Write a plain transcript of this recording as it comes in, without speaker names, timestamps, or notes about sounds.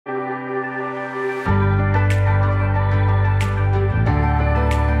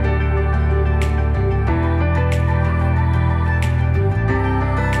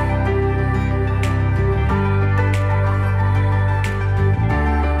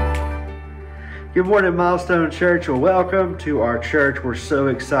Good morning, Milestone Church. Well, welcome to our church. We're so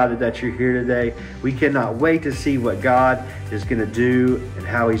excited that you're here today. We cannot wait to see what God is going to do and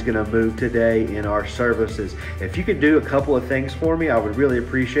how He's going to move today in our services. If you could do a couple of things for me, I would really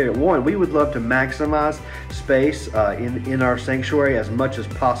appreciate it. One, we would love to maximize space in our sanctuary as much as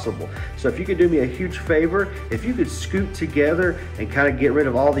possible. So if you could do me a huge favor, if you could scoot together and kind of get rid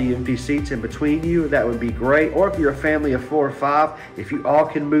of all the empty seats in between you, that would be great. Or if you're a family of 4 or 5, if you all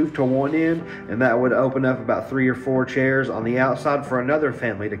can move to one end, and that would open up about 3 or 4 chairs on the outside for another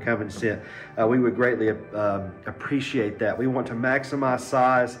family to come and sit. We would greatly appreciate that. We want to maximize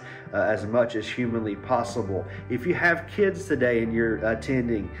size as much as humanly possible. If you have kids today and you're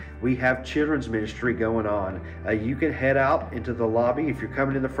attending, we have children's ministry going on. You can head out into the lobby. If you're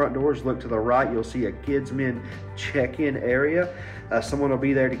coming in the front doors, look to the right. You'll see a kids men check-in area. Someone will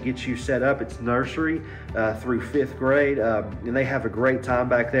be there to get you set up. It's nursery through 5th grade, and they have a great time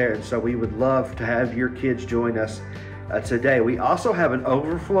back there. And so we would love to have your kids join us today. We also have an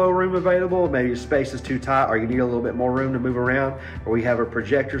overflow room available. Maybe your space is too tight or you need a little bit more room to move around, or we have a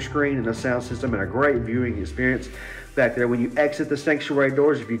projector screen and a sound system and a great viewing experience back there. When you exit the sanctuary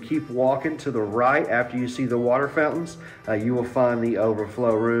doors, if you keep walking to the right after you see the water fountains, you will find the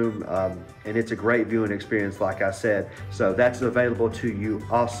overflow room, and it's a great viewing experience, like I said. So that's available to you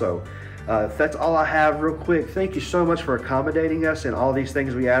also. That's all I have real quick. Thank you so much for accommodating us and all these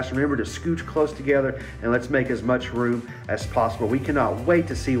things we asked. Remember to scooch close together and let's make as much room as possible. We cannot wait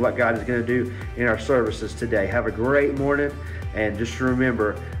to see what God is going to do in our services today. Have a great morning, and just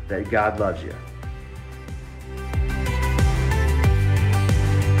remember that God loves you.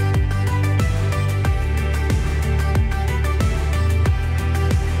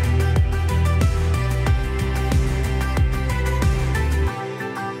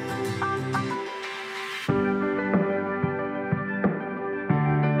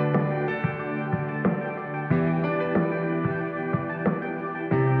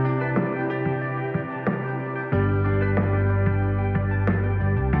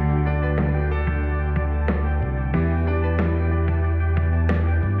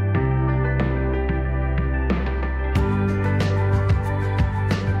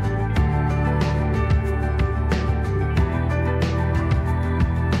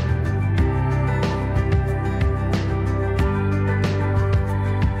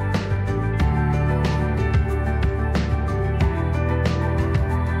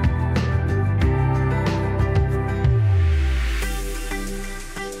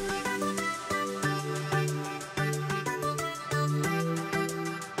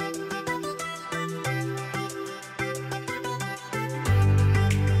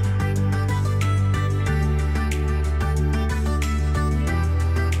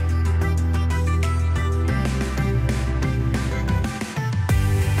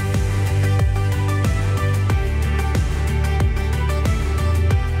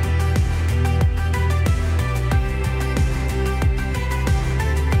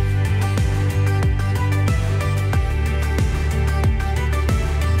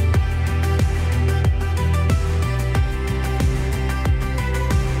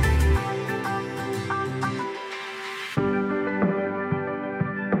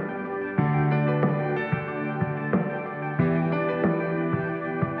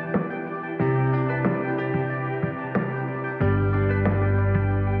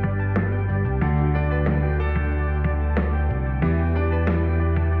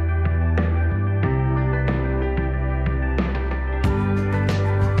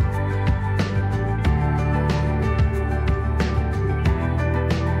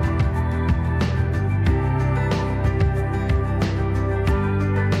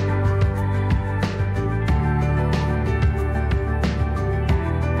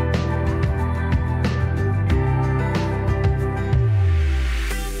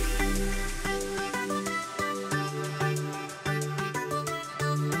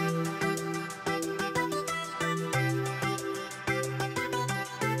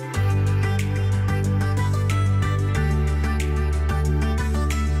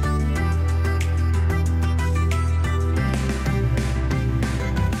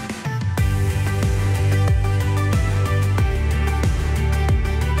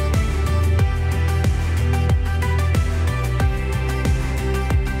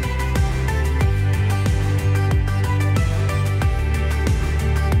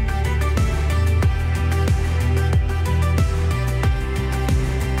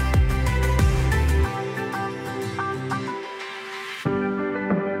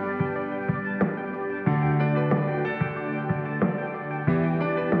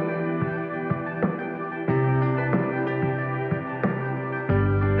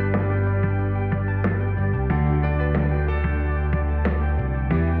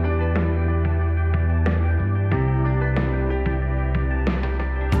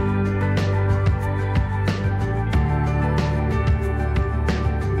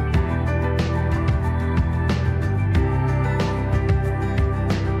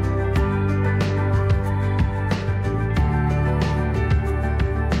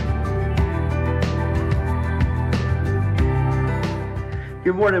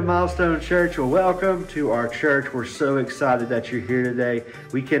 morning, Milestone Church. Well, welcome to our church. We're so excited that you're here today.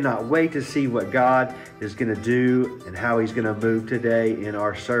 We cannot wait to see what God is going to do and how He's going to move today in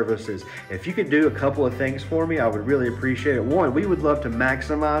our services. If you could do a couple of things for me, I would really appreciate it. One, we would love to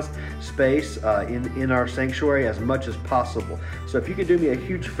maximize space in our sanctuary as much as possible. So if you could do me a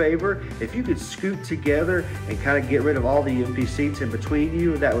huge favor, if you could scoot together and kind of get rid of all the empty seats in between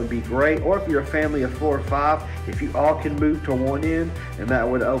you, that would be great. Or if you're a family of 4 or 5, if you all can move to one end, and that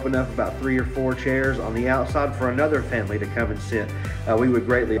would open up about 3 or 4 chairs on the outside for another family to come and sit. We would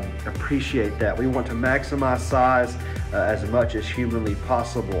greatly appreciate that. We want to maximize size as much as humanly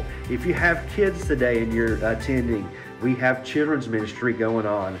possible. If you have kids today and you're attending, we have children's ministry going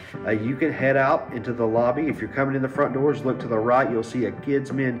on. You can head out into the lobby. If you're coming in the front doors, look to the right. You'll see a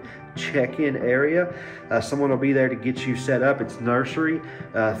kids men check-in area. Someone will be there to get you set up. It's nursery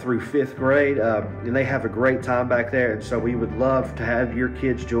through 5th grade, and they have a great time back there. And so we would love to have your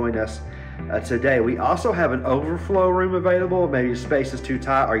kids join us today. We also have an overflow room available. Maybe space is too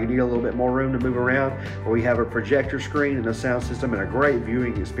tight or you need a little bit more room to move around, or we have a projector screen and a sound system and a great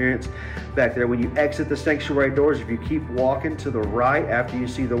viewing experience back there. When you exit the sanctuary doors, if you keep walking to the right after you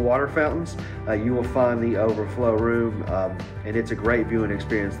see the water fountains, you will find the overflow room, and it's a great viewing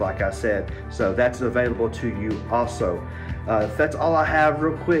experience, like I said. So that's available to you also. If that's all I have,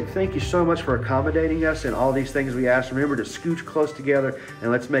 real quick, thank you so much for accommodating us in all these things we asked. Remember to scooch close together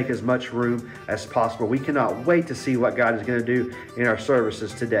and let's make as much room as possible. We cannot wait to see what God is going to do in our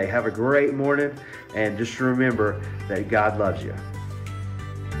services today. Have a great morning, and just remember that God loves you.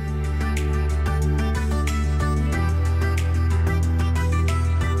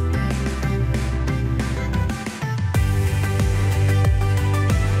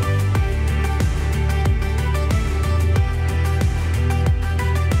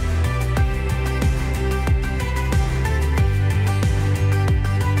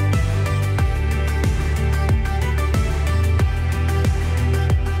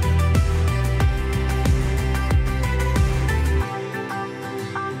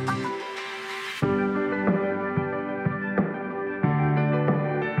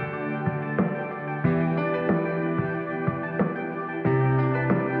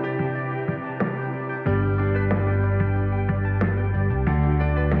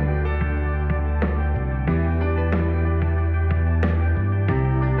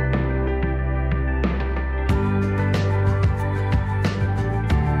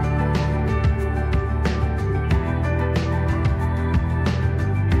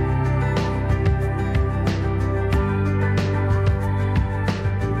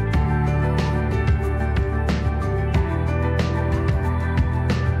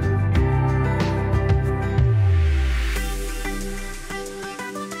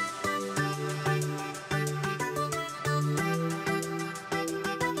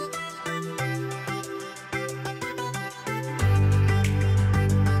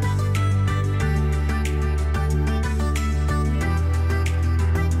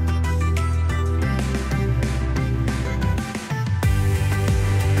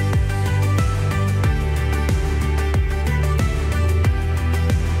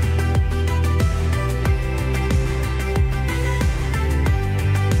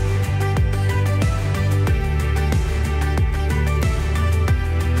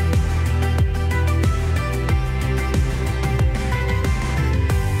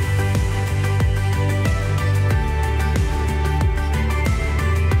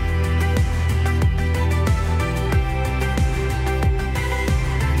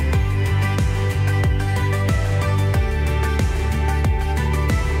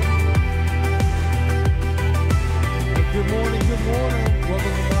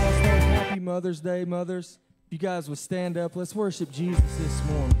 Mother's Day, mothers. If you guys would stand up, let's worship Jesus this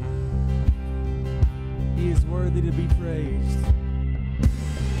morning. He is worthy to be praised.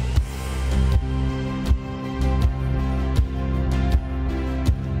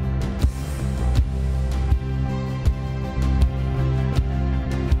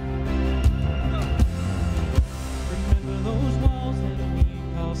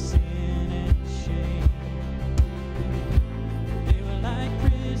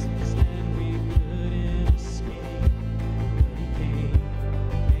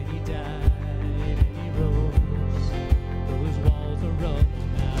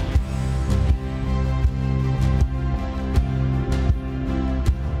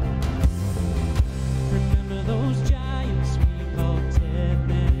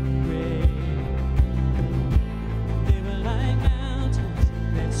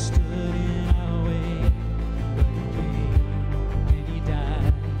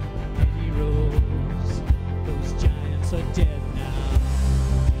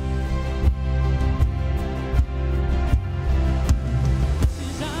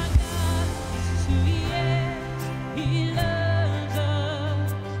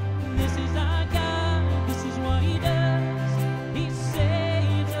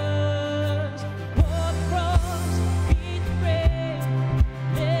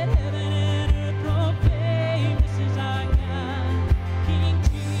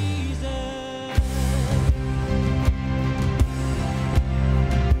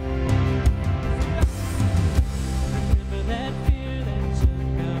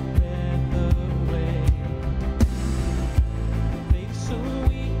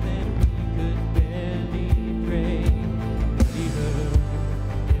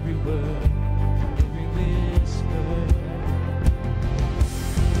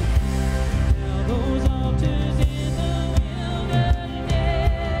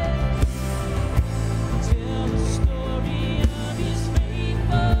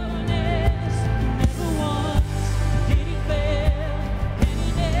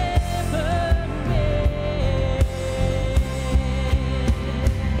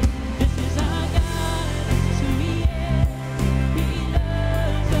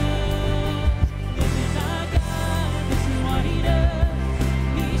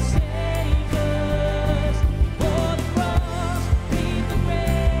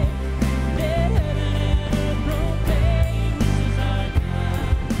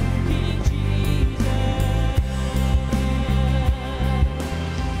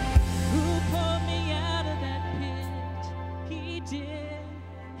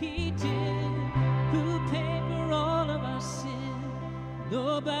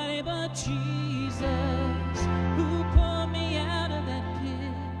 Nobody but Jesus, who pulled me out of that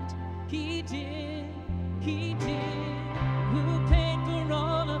pit. He did, who paid for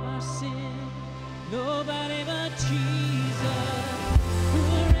all of our sin. Nobody but Jesus, who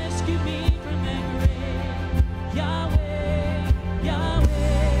will rescue me from that grave. Yahweh,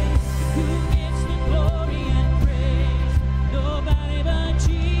 Yahweh, who gets the glory and praise. Nobody but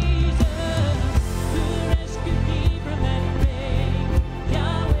Jesus, who rescued me from that grave.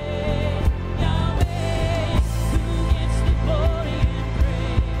 Yahweh, Yahweh, who gets the glory and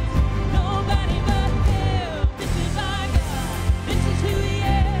praise. Nobody but Him. This is our God. This is who He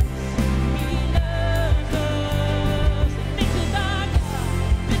is. He loves us. This is our God.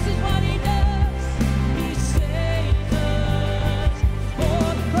 This is what He does. He saves us. For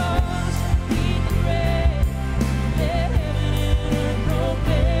the cross, beat the grave. Let heaven and earth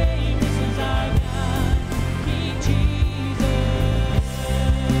proclaim. This is our God, King Jesus.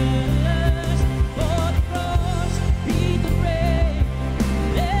 For the cross, beat the grave.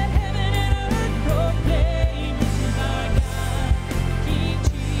 Let heaven and earth proclaim. This is our God, King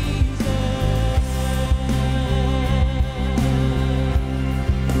Jesus.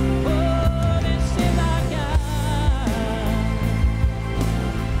 Oh, this is our God,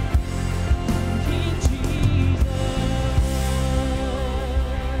 King Jesus.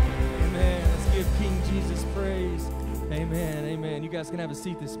 Amen. Let's give King Jesus praise. Amen. Amen. You guys can have a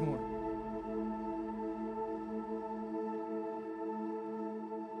seat this morning.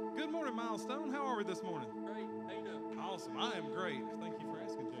 Good morning, Milestone. How are we this morning? Great. How you doing? Awesome. I am great. Thank you for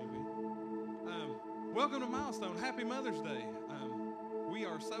asking, JB. Welcome to Milestone. Happy Mother's Day. We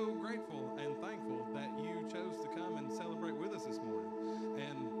are so grateful and thankful that you chose to come and celebrate with us this morning.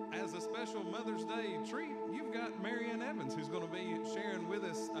 And as a special Mother's Day treat, you've got Marianne Evans, who's going to be sharing with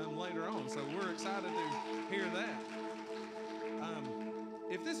us later on. So we're excited to hear that.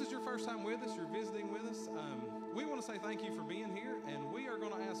 If this is your first time with us, you're visiting with us, we want to say thank you for being here, and we are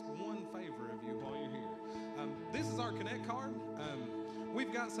going to ask one favor of you while you're here. This is our Connect card.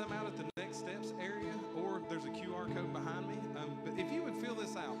 We've got some out at the Next Steps area, or there's a QR code behind me. But if you would fill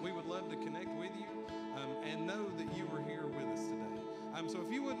this out, we would love to connect with you and know that you were here with us today. So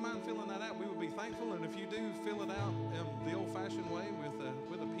if you wouldn't mind filling that out, we would be thankful. And if you do fill it out the old-fashioned way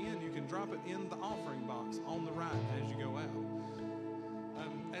with a pen, you can drop it in the offering box on the right as you go out.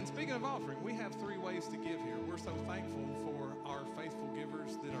 And speaking of offering, we have 3 ways to give here. We're so thankful for our faithful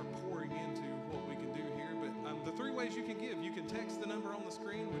givers that are pouring into what we can do here. But the 3 ways you can give: you can text the number on the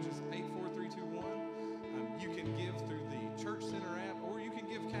screen, which is 84321. You can give through the Church Center app, or you can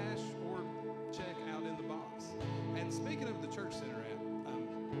give cash or check out in the box. And speaking of the Church Center app,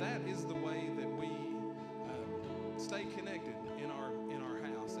 that is the way that we stay connected in our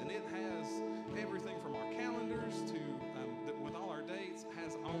house, and it has everything from our calendars to with all our dates,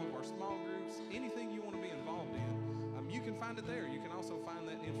 has all of our small groups, anything you want to be involved in. You can find it there. You can also find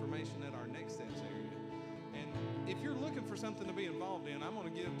that information at our Next Steps area. And if you're looking for something to be involved in, I'm going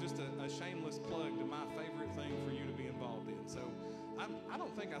to give just a shameless plug to my favorite thing for you to be involved in. So I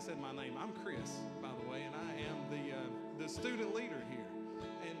don't think I said my name. I'm Chris, by the way, and I am the student leader here.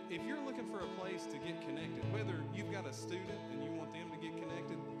 And if you're looking for a place to get connected, whether you've got a student and you want them to get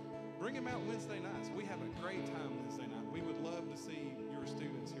connected, bring them out Wednesday nights. We have a great time Wednesday night. We would love to see your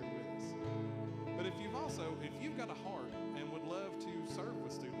students here with us. But if you've got a heart and would love to serve with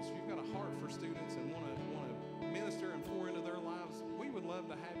students, if you've got a heart for students and want to minister and pour into their lives, we would love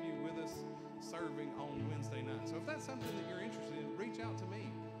to have you with us serving on Wednesday night. So if that's something that you're interested in, reach out to me.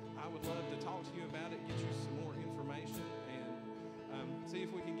 I would love to talk to you about it, get you some more information, and see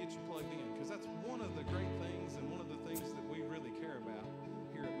if we can get you plugged in. Because that's one of the great things and one of the things that we really care about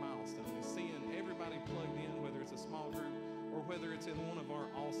here at Milestone, is seeing everybody plugged in, whether it's a small group or whether it's in one of our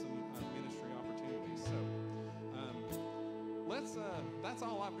awesome ministry opportunities. So that's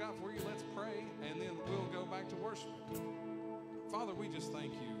all I've got for you. Let's pray, and then we'll go back to worship. Father, we just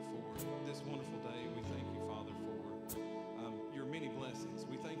thank you for this wonderful day. We thank you, Father, for your many blessings.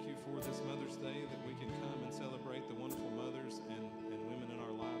 We thank you for this Mother's Day, that we can come and celebrate the wonderful mothers and women in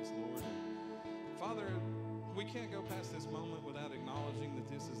our lives, Lord. And Father, we can't go past this moment without acknowledging that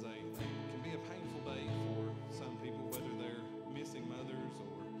this is can be a painful day for some people, whether they're missing mothers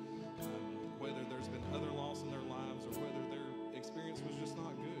or whether there's been other loss in their lives or whether their experience was just not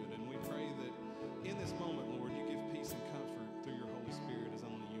good. And we pray that in this moment, Lord, you give peace and comfort through your Holy Spirit as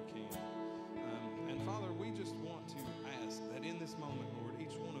only you can. And Father, we just want to ask that in this moment, Lord,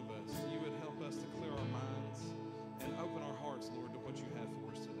 each one of us, you would help us to clear our minds and open our hearts, Lord, to what you have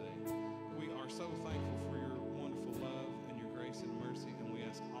for us today. We are so thankful for your wonderful love and your grace and mercy, and we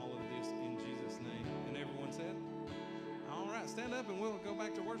ask all of this in Jesus' name. And everyone said, all right, stand up and we'll go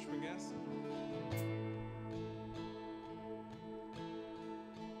back to worshiping, guys.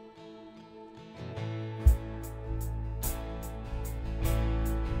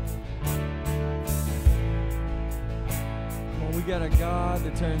 Well, we got a God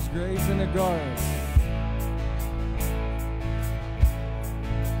that turns graves into gardens.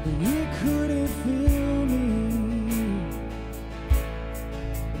 You couldn't feel me.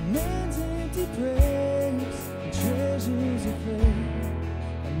 A man's empty praise and treasures of faith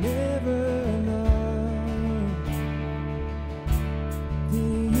I never loved.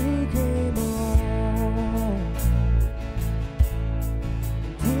 Then you came along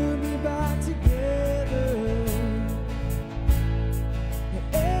and put me back together. And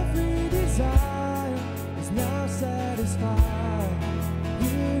every desire is now satisfied.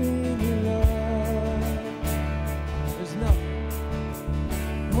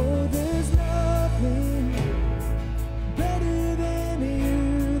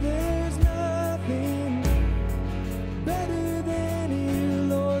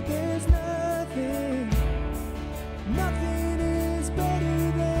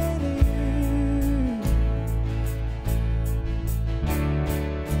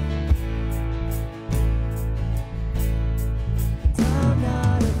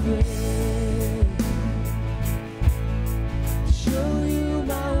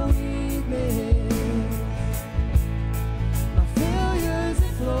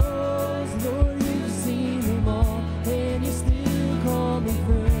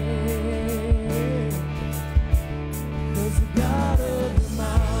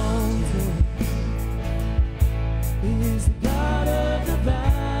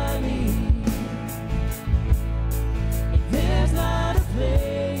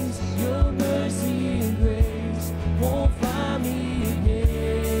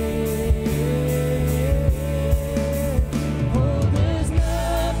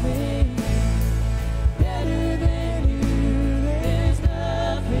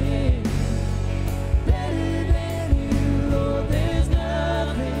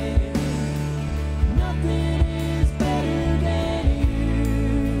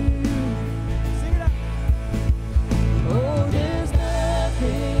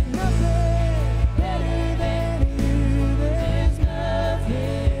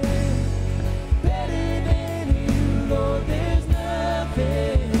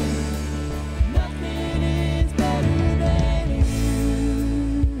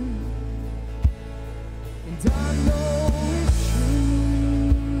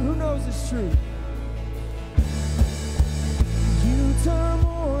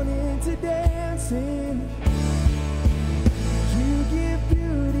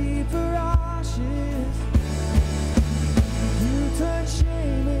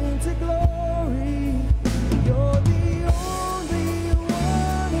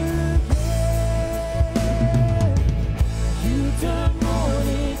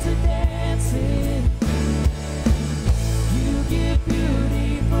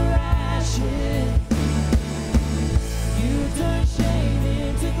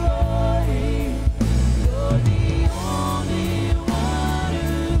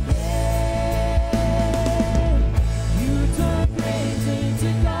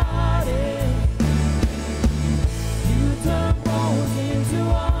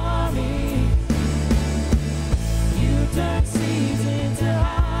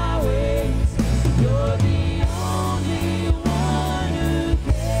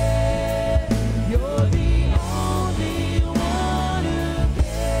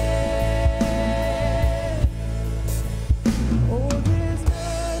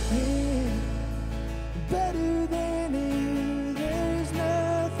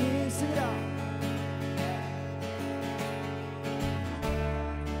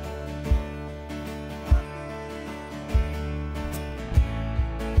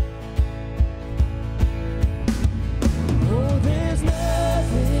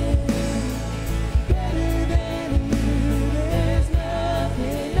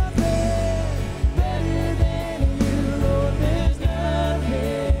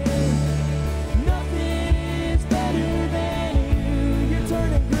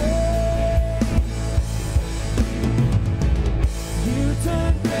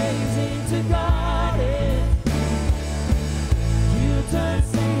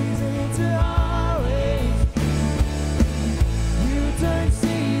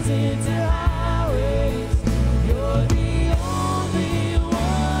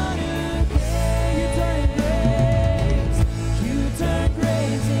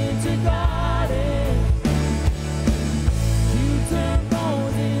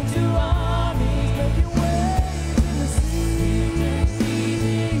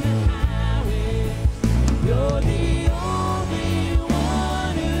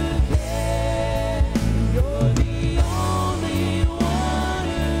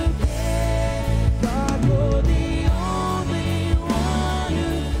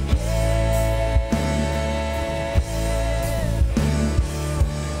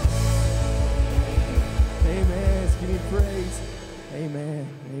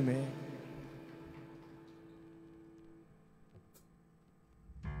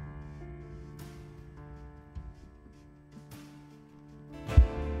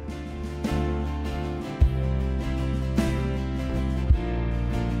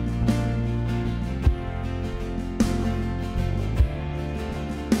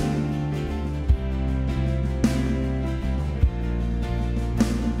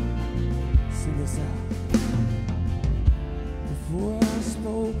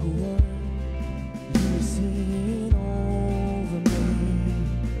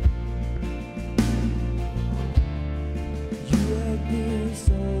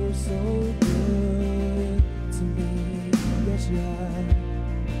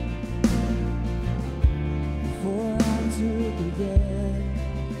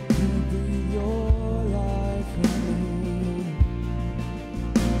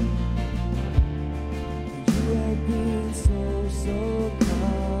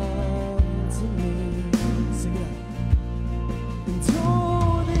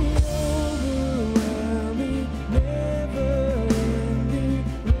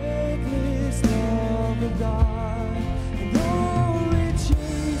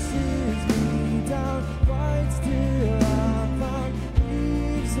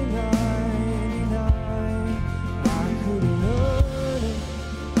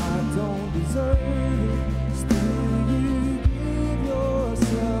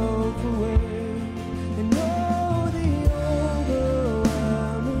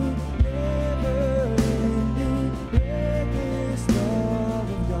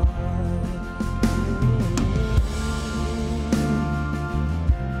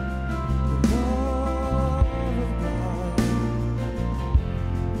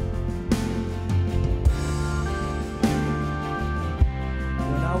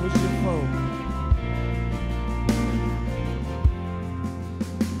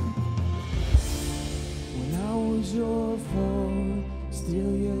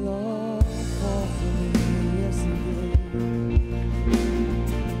 love fall for me, yes he did.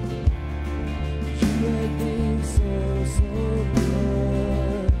 You have been so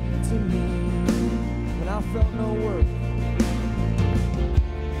good to me. When I felt no worth,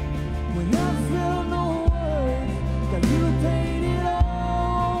 when I felt no worth, God, you paid it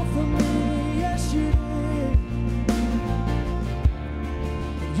all for me, yes you did.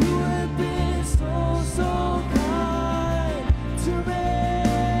 You have been so kind to me.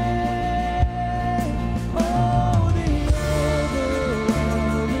 Oh, the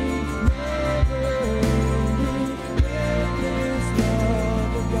overwhelming, never-ending, reckless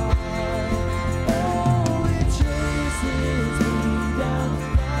love of God. Oh, it chases me down,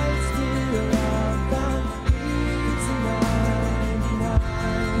 fights till I find peace in 99. And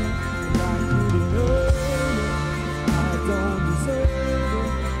I couldn't earn it, I don't deserve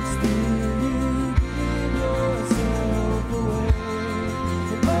it. Still you give yourself away.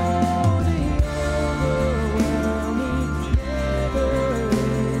 And oh, the overwhelming,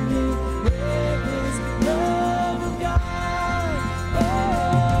 never-ending, reckless love of God.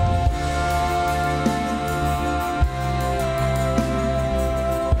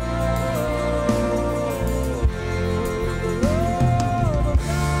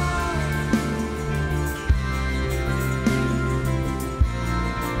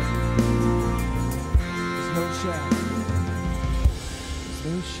 There's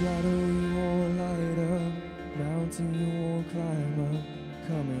no shadow you won't light up, mountain you won't climb up,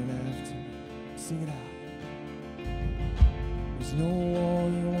 coming after me. Sing it out. There's no wall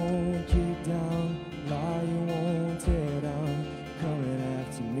you won't kick down, lie you won't tear down, coming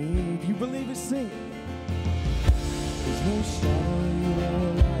after me. If you believe it, sing it. There's no shadow you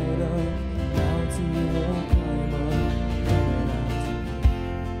won't light up, mountain you won't climb up, coming after me.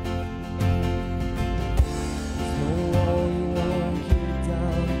 There's no wall you won't kick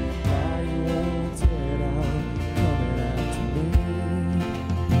down, lie you won't tear down, coming after me.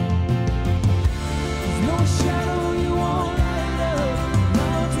 There's no shadow you won't light up,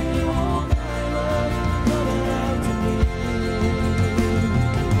 mountain you won't climb up, coming after me.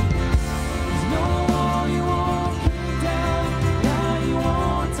 There's no wall you won't kick down, lie you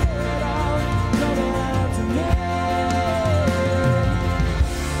won't tear down, coming after me.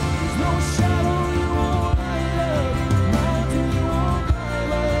 There's no shadow you won't light up, mountain you won't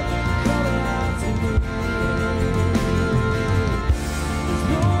climb up, coming after me. There's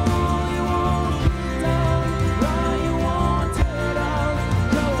no wall you won't kick down, lie you won't tear down,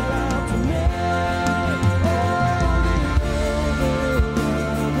 coming after me. Oh, the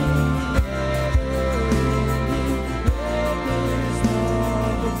overwhelming, never-ending, reckless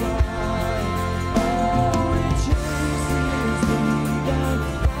love of God. Oh, it chases me down,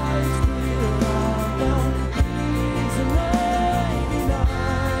 fights till I found peace in 99.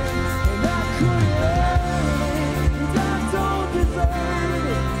 And I couldn't earn it, and I don't deserve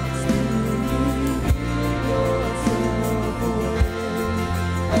it. Still you give yourself away.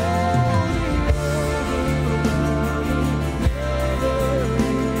 Oh, the overwhelming,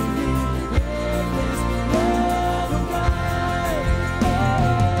 never-ending, reckless love of God.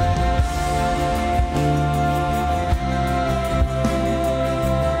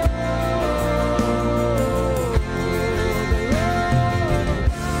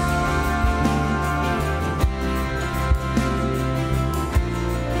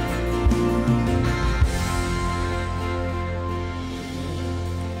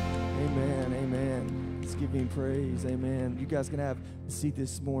 Amen, amen. Let's give him praise, amen. You guys can have a seat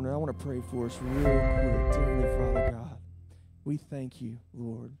this morning. I want to pray for us real quick. Dear Heavenly Father God, we thank you,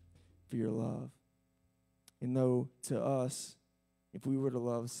 Lord, for your love. And though to us, if we were to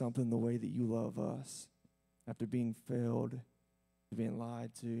love something the way that you love us, after being failed, being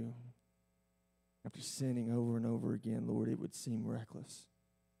lied to, after sinning over and over again, Lord, it would seem reckless.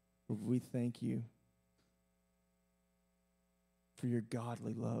 Lord, we thank you for your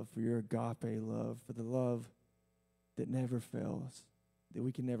godly love, for your agape love, for the love that never fails, that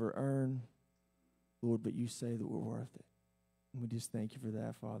we can never earn, Lord, but you say that we're worth it. And we just thank you for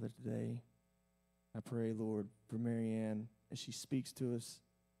that, Father, today. I pray, Lord, for Marianne as she speaks to us,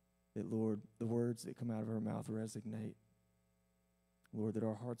 that, Lord, the words that come out of her mouth resonate. Lord, that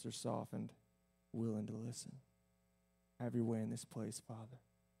our hearts are softened, willing to listen. Have your way in this place, Father.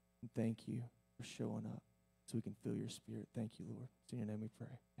 And thank you for showing up so we can feel your spirit. Thank you, Lord. It's in your name we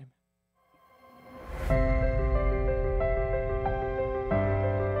pray. Amen.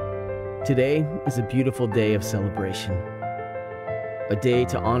 Today is a beautiful day of celebration. A day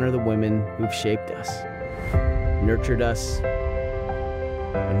to honor the women who've shaped us, nurtured us,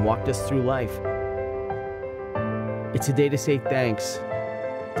 and walked us through life. It's a day to say thanks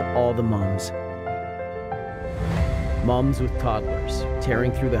to all the moms. Moms with toddlers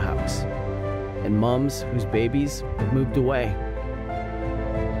tearing through the house, and moms whose babies have moved away.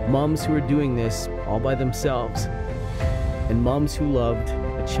 Moms who are doing this all by themselves, and moms who loved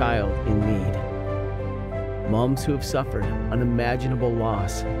a child in need. Moms who have suffered unimaginable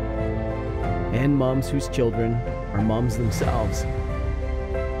loss, and moms whose children are moms themselves.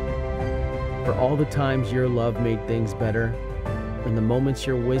 For all the times your love made things better, and the moments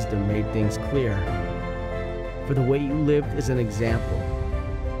your wisdom made things clear. For the way you lived as an example,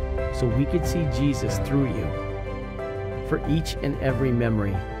 so we could see Jesus through you. For each and every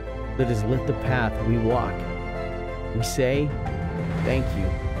memory that has lit the path we walk, we say thank you.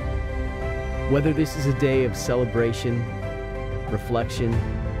 Whether this is a day of celebration, reflection,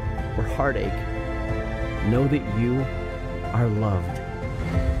 or heartache, know that you are loved.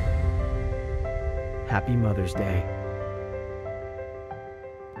 Happy Mother's Day.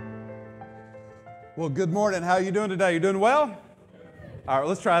 Well, good morning. How are you doing today? You doing well? All right,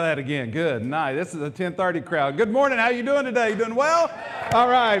 let's try that again. Good. Nice. This is a 10:30 crowd. Good morning. How you doing today? You doing well? All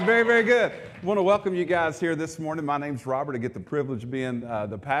right. Very, very good. I want to welcome you guys here this morning. My name's Robert. I get the privilege of being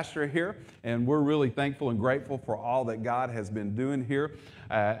the pastor here, and we're really thankful and grateful for all that God has been doing here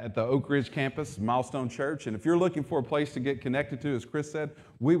at the Oak Ridge campus, Milestone Church. And if you're looking for a place to get connected to, as Chris said,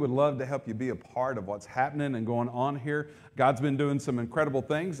 we would love to help you be a part of what's happening and going on here. God's been doing some incredible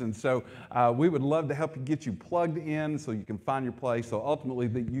things, and so we would love to help you get you plugged in so you can find your place, so ultimately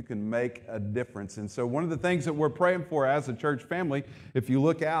that you can make a difference. And so one of the things that we're praying for as a church family, if you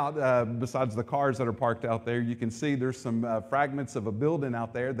look out, besides the cars that are parked out there, you can see there's some fragments of a building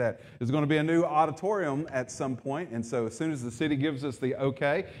out there that is going to be a new auditorium at some point. And so as soon as the city gives us the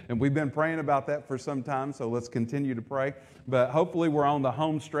okay, and we've been praying about that for some time, so let's continue to pray. But hopefully we're on the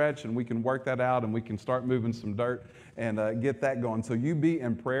home stretch and we can work that out and we can start moving some dirt and get that going. So you be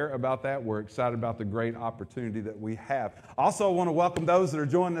in prayer about that. We're excited about the great opportunity that we have. Also, I want to welcome those that are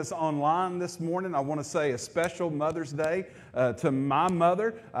joining us online this morning. I want to say a special Mother's Day to my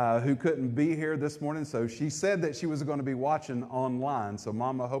mother who couldn't be here this morning. So she said that she was going to be watching online. So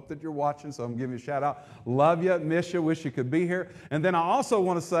Mama, I hope that you're watching. So I'm giving you a shout out. Love you, miss you, wish you could be here. And then I also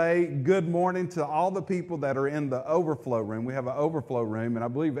want to say good morning to all the people that are in the overflow room. We have an overflow room, and I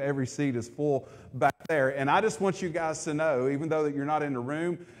believe every seat is full back there. And I just want you guys to know, even though that you're not in the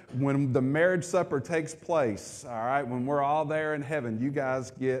room, when the marriage supper takes place, all right, when we're all there in heaven, you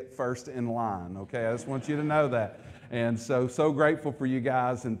guys get first in line, okay? I just want you to know that. And so grateful for you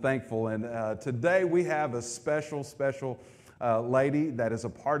guys and thankful. And today we have a special lady that is a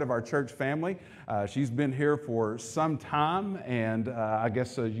part of our church family. She's been here for some time, and I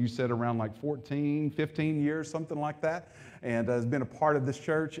guess you said around like 14, 15 years, something like that, and has been a part of this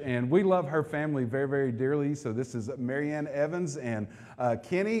church. And we love her family very, very dearly. So this is Marianne Evans, and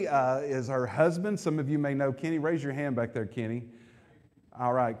Kenny is her husband. Some of you may know Kenny. Raise your hand back there, Kenny.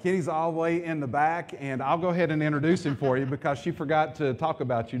 All right, Kenny's all the way in the back, and I'll go ahead and introduce him for you because she forgot to talk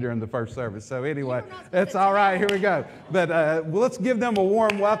about you during the first service. So anyway, that's all right. Here we go. But let's give them a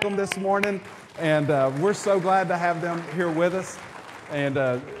warm welcome this morning, and we're so glad to have them here with us.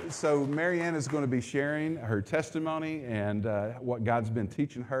 And so Marianne is going to be sharing her testimony and what God's been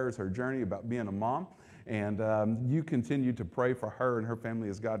teaching her as her journey about being a mom. And you continue to pray for her and her family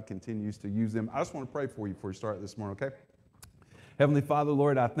as God continues to use them. I just want to pray for you before you start this morning, okay? Heavenly Father,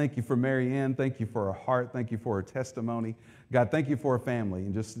 Lord, I thank you for Marianne. Thank you for her heart. Thank you for her testimony. God, thank you for her family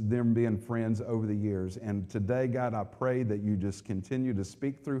and just them being friends over the years. And today, God, I pray that you just continue to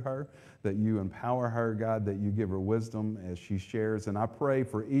speak through her, that you empower her, God, that you give her wisdom as she shares. And I pray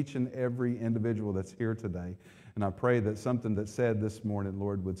for each and every individual that's here today. And I pray that something that's said this morning,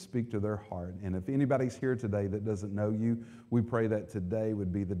 Lord, would speak to their heart. And if anybody's here today that doesn't know you, we pray that today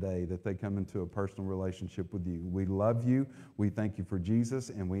would be the day that they come into a personal relationship with you. We love you. We thank you for Jesus,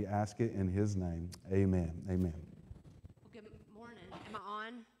 and we ask it in his name. Amen. Amen. Well, good morning. Am I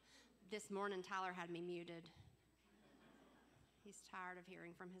on? This morning, Tyler had me muted. He's tired of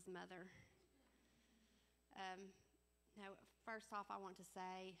hearing from his mother. Now, first off, I want to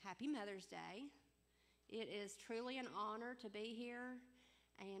say Happy Mother's Day. It is truly an honor to be here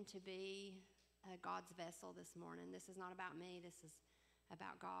and to be God's vessel this morning. This is not about me. This is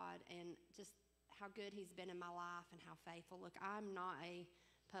about God and just how good he's been in my life and how faithful. Look, I'm not a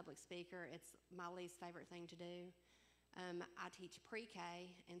public speaker. It's my least favorite thing to do. I teach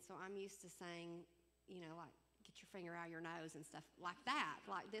pre-K, and so I'm used to saying, you know, like, get your finger out your nose and stuff like that.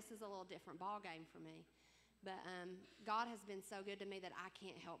 Like, this is a little different ball game for me. But God has been so good to me that I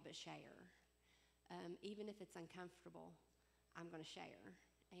can't help but share. Even if it's uncomfortable, I'm going to share.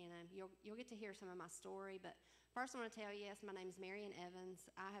 And you'll get to hear some of my story. But First, I want to tell you, yes, my name is Marion Evans.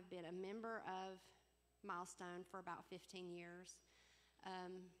 I have been a member of Milestone for about 15 years.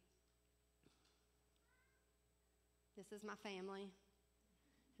 This is my family.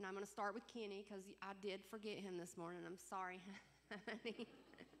 And I'm going to start with Kenny because I did forget him this morning. I'm sorry, honey.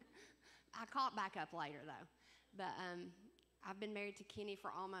 I caught back up later, though. But I've been married to Kenny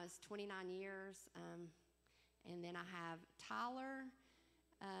for almost 29 years. And then I have Tyler.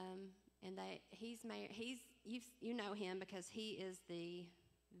 And he's married. You know him because he is the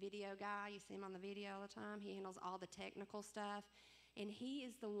video guy. You see him on the video all the time. He handles all the technical stuff. And he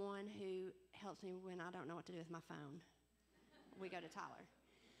is the one who helps me when I don't know what to do with my phone. We go to Tyler.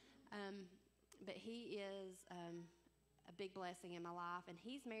 But he is a big blessing in my life. And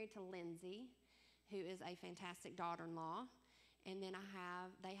he's married to Lindsay, who is a fantastic daughter-in-law. And then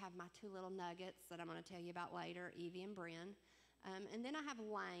they have my two little nuggets that I'm going to tell you about later, Evie and Bryn. And then I have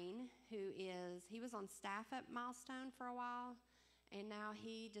Lane, he was on staff at Milestone for a while. And now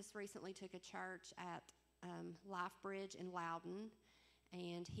he just recently took a church at Life Bridge in Loudon.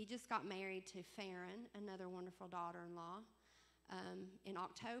 And he just got married to Farron, another wonderful daughter-in-law. In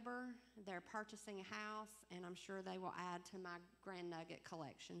October, they're purchasing a house, and I'm sure they will add to my Grand Nugget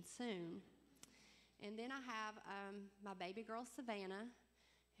collection soon. And then I have my baby girl, Savannah,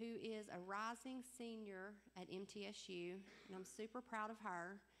 who is a rising senior at MTSU, and I'm super proud of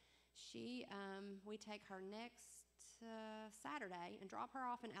her. We take her next Saturday and drop her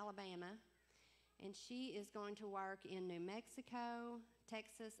off in Alabama, and she is going to work in New Mexico,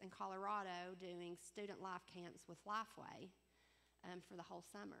 Texas, and Colorado doing student life camps with Lifeway for the whole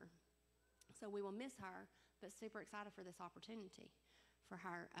summer. So we will miss her, but super excited for this opportunity for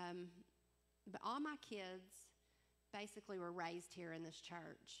her. But all my kids basically were raised here in this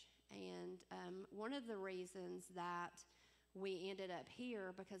church. And one of the reasons that we ended up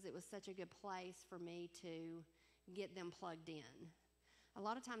here, because it was such a good place for me to get them plugged in. A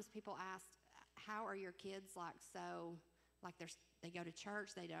lot of times people ask, how are your kids they go to church,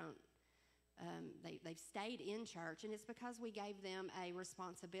 they don't, they've stayed in church, and it's because we gave them a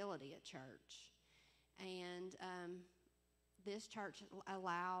responsibility at church. And this church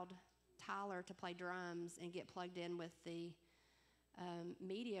allowed Tyler to play drums and get plugged in with the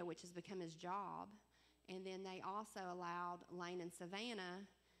media, which has become his job. And then they also allowed Lane and Savannah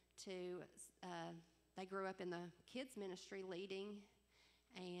they grew up in the kids ministry leading,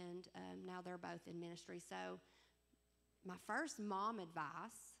 and now they're both in ministry. So my first mom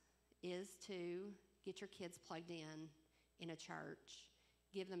advice is to get your kids plugged in a church,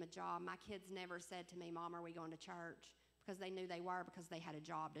 give them a job. My kids never said to me, Mom, are we going to church? Because they knew they were, because they had a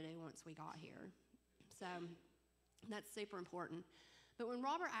job to do once we got here. So that's super important. But when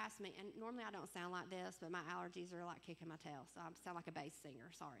Robert asked me, and normally I don't sound like this, but my allergies are like kicking my tail, so I sound like a bass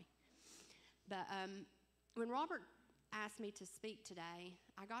singer, sorry. But when Robert asked me to speak today,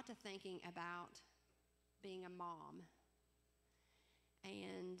 I got to thinking about being a mom.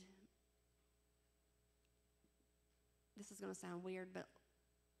 And this is going to sound weird, but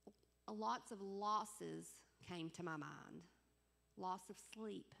lots of losses came to my mind. Loss of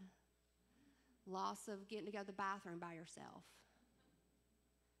sleep. Loss of getting to go to the bathroom by yourself.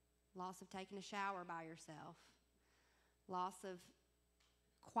 Loss of taking a shower by yourself. Loss of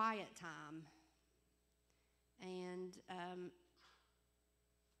quiet time. And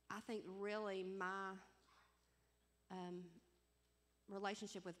I think really my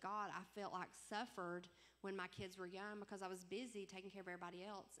relationship with God, I felt like suffered when my kids were young because I was busy taking care of everybody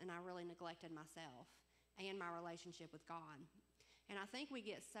else, and I really neglected myself and my relationship with God. And I think we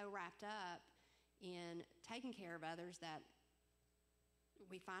get so wrapped up in taking care of others that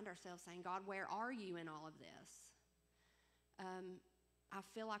we find ourselves saying, God, where are you in all of this? I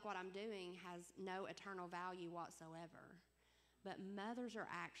feel like what I'm doing has no eternal value whatsoever. But mothers are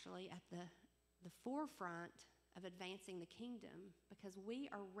actually at the forefront of advancing the kingdom, because we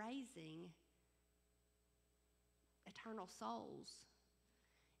are raising eternal souls.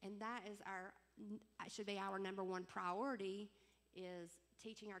 And that is should be our number one priority, is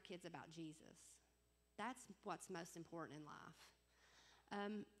teaching our kids about Jesus. That's what's most important in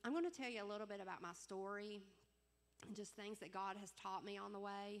life. I'm going to tell you a little bit about my story and just things that God has taught me on the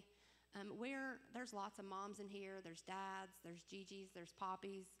way. There's lots of moms in here, there's dads, there's Gigi's, there's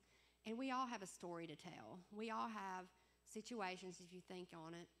Poppies, and we all have a story to tell. We all have situations, if you think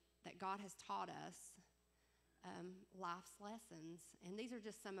on it, that God has taught us life's lessons, and these are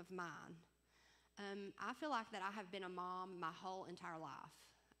just some of mine. I feel like that I have been a mom my whole entire life.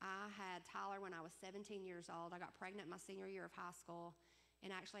 I had Tyler when I was 17 years old. I got pregnant my senior year of high school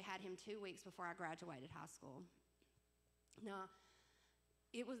and actually had him 2 weeks before I graduated high school. Now,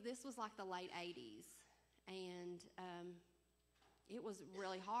 this was like the late 80s, and it was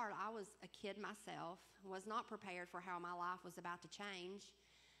really hard. I was a kid myself, was not prepared for how my life was about to change,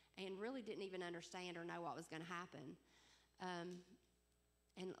 and really didn't even understand or know what was going to happen.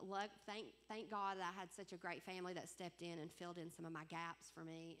 And thank God that I had such a great family that stepped in and filled in some of my gaps for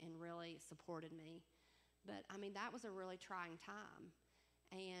me and really supported me. But, I mean, that was a really trying time.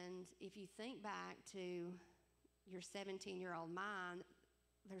 And if you think back to your 17-year-old mind,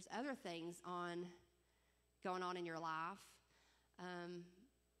 there's other things going on in your life.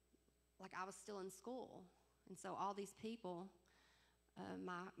 Like I was still in school, and so all these people,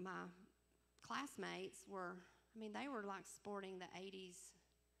 my classmates were, I mean, they were like sporting the 80s,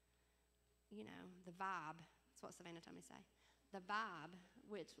 you know, the vibe. That's what Savannah told me to say. The vibe,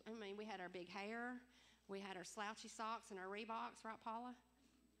 which, I mean, we had our big hair, we had our slouchy socks and our Reeboks, right, Paula?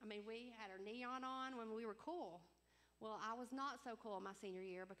 I mean, we had our neon on when we were cool. Well, I was not so cool in my senior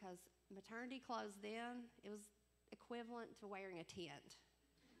year because maternity clothes then, it was equivalent to wearing a tent.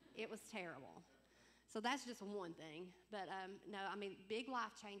 It was terrible. So that's just one thing. But no, I mean, big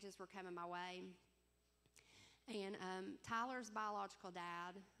life changes were coming my way. And Tyler's biological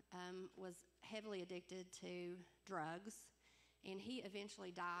dad was heavily addicted to drugs, and he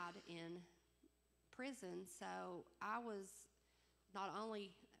eventually died in prison. So I was not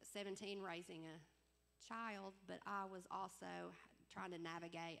only 17 raising a child, but I was also trying to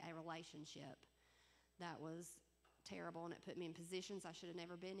navigate a relationship that was terrible, and it put me in positions I should have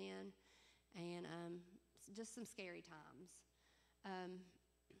never been in, and just some scary times.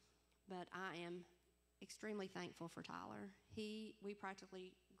 But I am extremely thankful for Tyler. We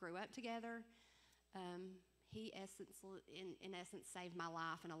practically grew up together. He in essence saved my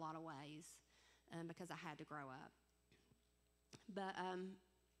life in a lot of ways because I had to grow up. But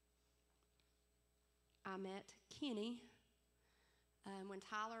I met Kenny when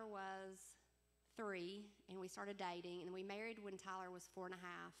Tyler was 3, and we started dating, and we married when Tyler was 4.5.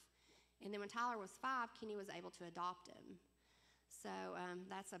 And then when Tyler was 5, Kenny was able to adopt him. So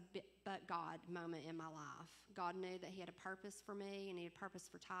that's a but God moment in my life. God knew that he had a purpose for me, and he had a purpose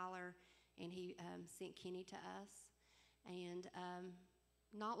for Tyler, and he sent Kenny to us. And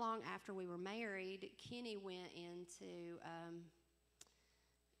not long after we were married, Kenny went into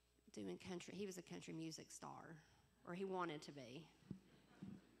doing country. He was a country music star, or he wanted to be.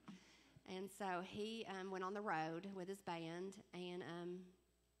 And so he went on the road with his band, and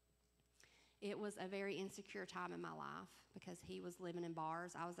it was a very insecure time in my life because he was living in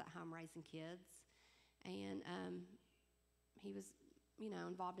bars. I was at home raising kids, and he was, you know,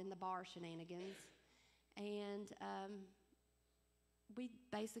 involved in the bar shenanigans. And we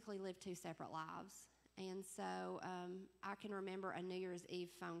basically lived 2 separate lives. And so I can remember a New Year's Eve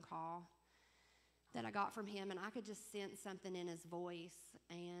phone call that I got from him, and I could just sense something in his voice,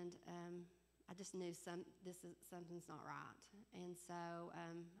 and I just knew something's not right. And so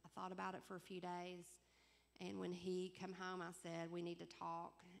I thought about it for a few days, and when he come home, I said, we need to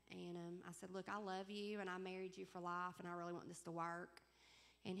talk. And I said, look, I love you, and I married you for life, and I really want this to work.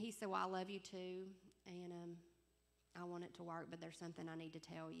 And he said, well, I love you too, and I want it to work, but there's something I need to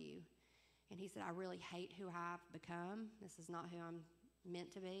tell you. And he said, I really hate who I've become. This is not who I'm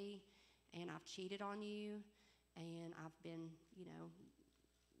meant to be. And I've cheated on you. And I've been, you know,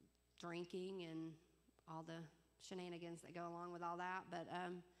 drinking and all the shenanigans that go along with all that. But,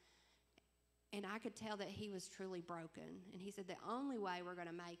 and I could tell that he was truly broken. And he said, the only way we're going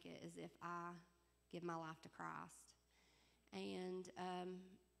to make it is if I give my life to Christ. And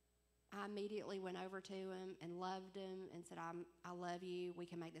I immediately went over to him and loved him and said, I love you. We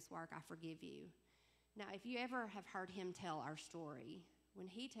can make this work. I forgive you. Now, if you ever have heard him tell our story, when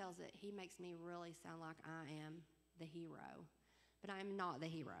he tells it, he makes me really sound like I am the hero. But I am not the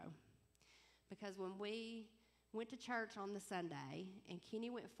hero. Because when we went to church on the Sunday and Kenny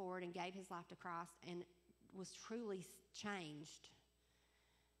went forward and gave his life to Christ and was truly changed,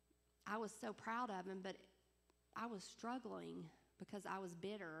 I was so proud of him, but I was struggling because I was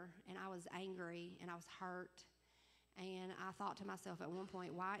bitter and I was angry and I was hurt. And I thought to myself at one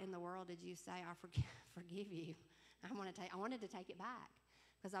point, why in the world did you say I forgive you? I wanted to take it back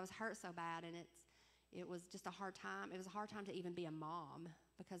because I was hurt so bad, and it was just a hard time. It was a hard time to even be a mom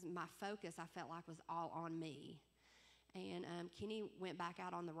because my focus, I felt like, was all on me. And Kenny went back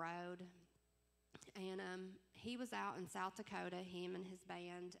out on the road, and he was out in South Dakota, him and his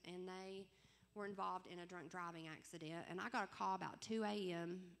band, and they were involved in a drunk driving accident. And I got a call about 2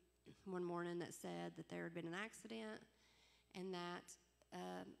 a.m. one morning that said that there had been an accident and that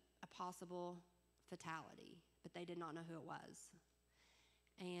a possible fatality, but they did not know who it was.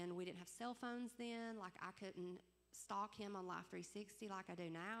 And we didn't have cell phones then. Like, I couldn't stalk him on Life 360 like I do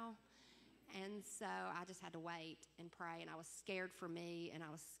now. And so I just had to wait and pray, and I was scared for me, and I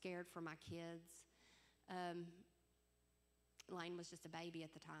was scared for my kids. Lane was just a baby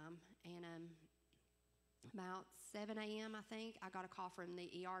at the time, and about 7 a.m., I think, I got a call from the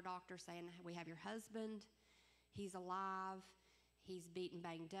ER doctor saying, we have your husband, he's alive, he's beaten,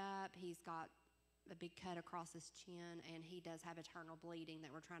 banged up, he's got a big cut across his chin, and he does have internal bleeding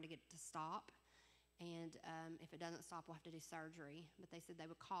that we're trying to get to stop. And if it doesn't stop, we'll have to do surgery. But they said they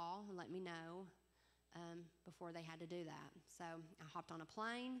would call and let me know before they had to do that. So I hopped on a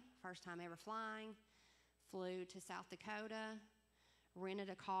plane, first time ever flying, flew to South Dakota, rented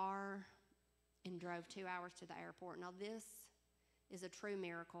a car, and drove 2 hours to the airport. Now this is a true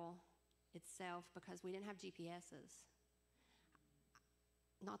miracle itself because we didn't have GPSs.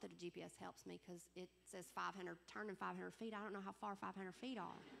 Not that a GPS helps me because it says 500, turning 500 feet. I don't know how far 500 feet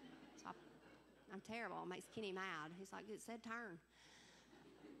are. So I'm terrible. It makes Kenny mad. He's like, it said turn.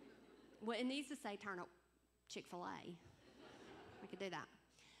 Well, it needs to say turn at Chick-fil-A. We could do that.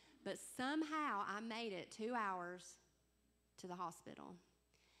 But somehow I made it 2 hours to the hospital.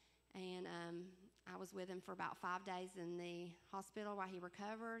 And I was with him for about 5 days in the hospital while he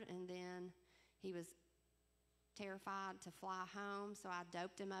recovered. And then he was terrified to fly home. So I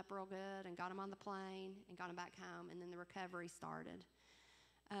doped him up real good and got him on the plane and got him back home. And then the recovery started.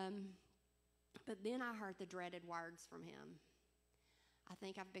 But then I heard the dreaded words from him. I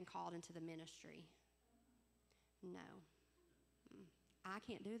think I've been called into the ministry. No. I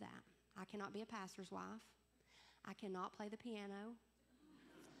can't do that. I cannot be a pastor's wife. I cannot play the piano.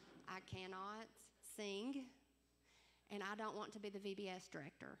 I cannot sing. And I don't want to be the VBS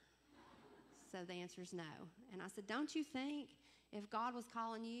director. So the answer is no. And I said, don't you think if God was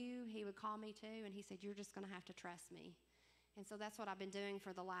calling you, he would call me too? And he said, you're just going to have to trust me. And so that's what I've been doing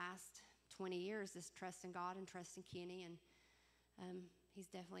for the last 20 years, is trusting God and trusting Kenny. And he's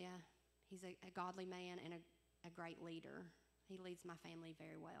definitely a godly man and a great leader. He leads my family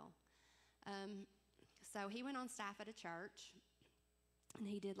very well. So he went on staff at a church, and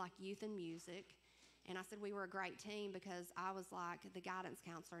he did like youth and music. And I said we were a great team because I was like the guidance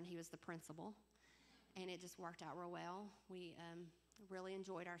counselor and he was the principal. And it just worked out real well. We really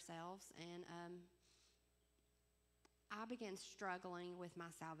enjoyed ourselves. And I began struggling with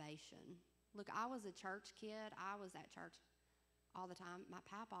my salvation. Look, I was a church kid. I was at church all the time. My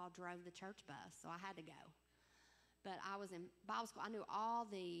papa drove the church bus, so I had to go. But I was in Bible school. I knew all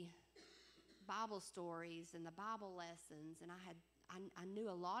the Bible stories and the Bible lessons, and I knew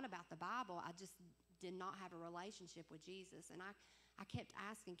a lot about the Bible. I just did not have a relationship with Jesus. And I kept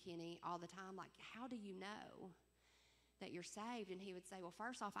asking Kenny all the time, like, how do you know that you're saved? And he would say, well,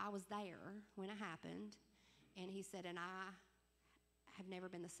 first off, I was there when it happened. And he said, and I have never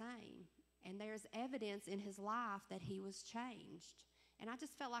been the same. And there's evidence in his life that he was changed. And I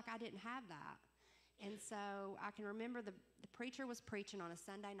just felt like I didn't have that. And so I can remember the preacher was preaching on a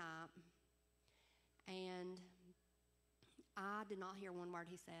Sunday night, and I did not hear one word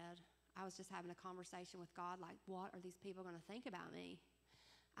he said. I was just having a conversation with God, like, what are these people going to think about me?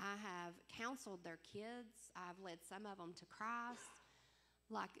 I have counseled their kids. I've led some of them to Christ.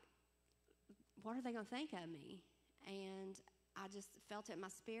 Like, what are they going to think of me? And I just felt it in my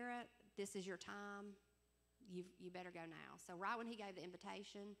spirit, this is your time. You better go now. So right when he gave the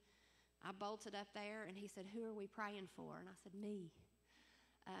invitation, I bolted up there, and he said, who are we praying for? And I said, me.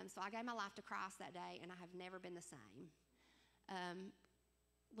 So I gave my life to Christ that day, and I have never been the same.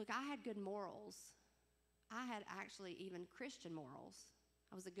 Look, I had good morals. I had actually even Christian morals.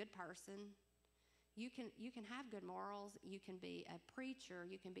 I was a good person. You can have good morals. You can be a preacher.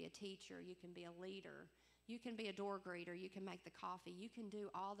 You can be a teacher. You can be a leader. You can be a door greeter. You can make the coffee. You can do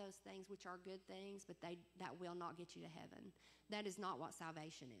all those things, which are good things, but that will not get you to heaven. That is not what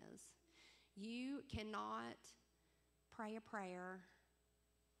salvation is. You cannot pray a prayer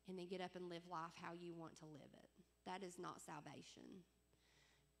and then get up and live life how you want to live it. That is not salvation.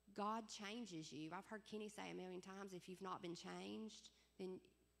 God changes you. I've heard Kenny say a million times, if you've not been changed, then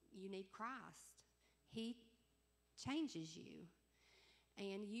you need Christ. He changes you.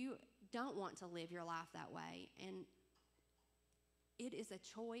 And you don't want to live your life that way. And it is a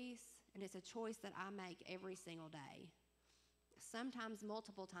choice, and it's a choice that I make every single day. Sometimes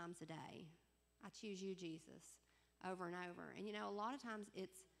multiple times a day. I choose you, Jesus, over and over. And you know, a lot of times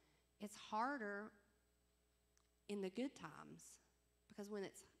it's harder in the good times, because when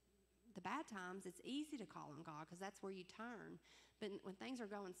it's the bad times, it's easy to call on God because that's where you turn. But when things are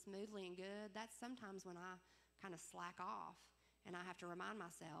going smoothly and good, that's sometimes when I kind of slack off, and I have to remind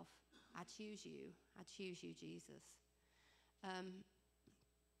myself, I choose you. I choose you, Jesus.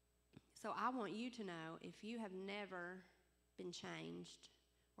 So I want you to know, if you have never been changed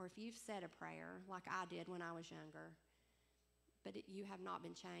or if you've said a prayer like I did when I was younger, but you have not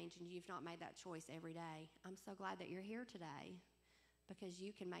been changed and you've not made that choice every day, I'm so glad that you're here today because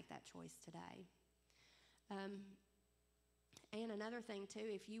you can make that choice today. And another thing, too,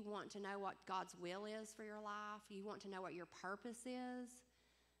 if you want to know what God's will is for your life, you want to know what your purpose is,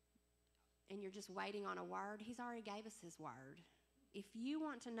 and you're just waiting on a word, He's already gave us His word. If you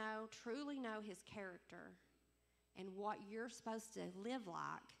want to truly know His character and what you're supposed to live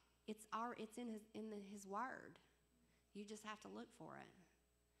like, it's in His word. You just have to look for it.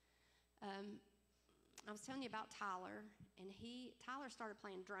 I was telling you about Tyler, and Tyler started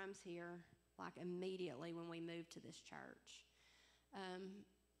playing drums here like immediately when we moved to this church.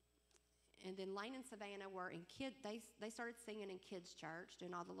 And then Lane and Savannah were in they started singing in kids' church,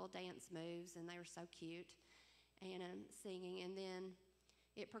 doing all the little dance moves, and they were so cute, and singing. And then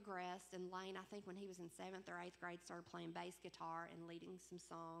it progressed, and Lane, I think when he was in 7th or 8th grade, started playing bass guitar and leading some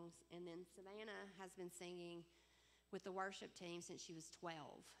songs. And then Savannah has been singing with the worship team since she was 12.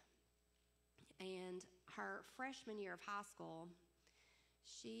 And her freshman year of high school,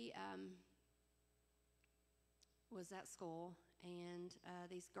 she was at school, and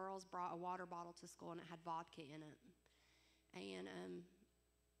these girls brought a water bottle to school, and it had vodka in it. And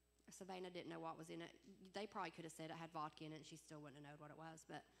Savannah didn't know what was in it. They probably could have said it had vodka in it, and she still wouldn't have known what it was.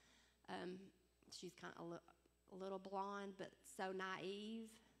 But she's kind of a little blonde, but so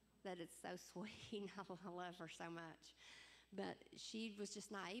naive that it's so sweet. I love her so much. But she was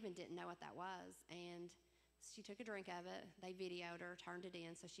just naive and didn't know what that was. And she took a drink of it. They videoed her, turned it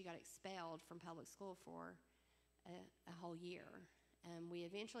in, so she got expelled from public school for a whole year. We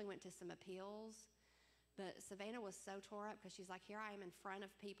eventually went to some appeals, but Savannah was so tore up because she's like, here I am in front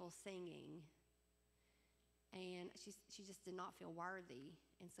of people singing, and she just did not feel worthy.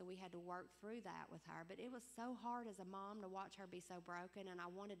 And so we had to work through that with her. But it was so hard as a mom to watch her be so broken, and I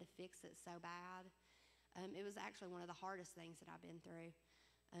wanted to fix it so bad. It was actually one of the hardest things that I've been through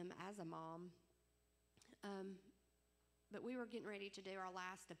as a mom. But we were getting ready to do our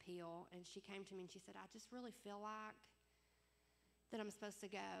last appeal, and she came to me and she said, I just really feel like that I'm supposed to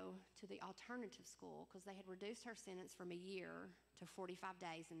go to the alternative school, because they had reduced her sentence from a year to 45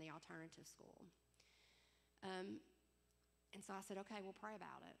 days in the alternative school. And so I said, okay, we'll pray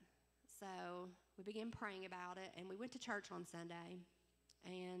about it. So we began praying about it, and we went to church on Sunday,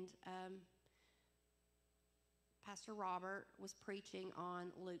 and Pastor Robert was preaching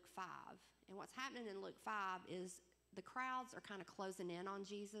on Luke 5. And what's happening in Luke 5 is the crowds are kind of closing in on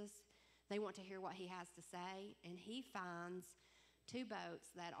Jesus. They want to hear what he has to say, and he finds 2 boats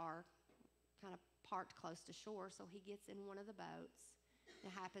that are kind of parked close to shore, so he gets in one of the boats.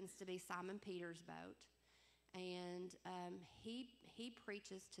 It happens to be Simon Peter's boat, and he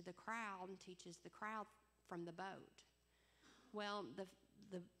preaches to the crowd and teaches the crowd from the boat. Well,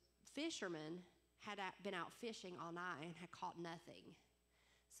 the fishermen had been out fishing all night and had caught nothing.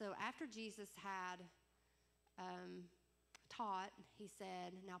 So after Jesus had taught, he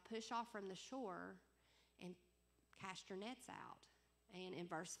said, now push off from the shore and cast your nets out. And in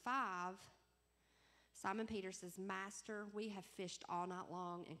verse 5, Simon Peter says, Master, we have fished all night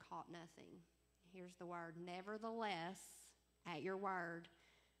long and caught nothing. Here's the word, nevertheless, at your word,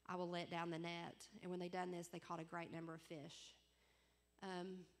 I will let down the net. And when they done this, they caught a great number of fish.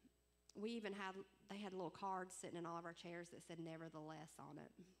 They had little cards sitting in all of our chairs that said nevertheless on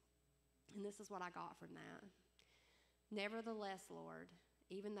it. And this is what I got from that. Nevertheless, Lord,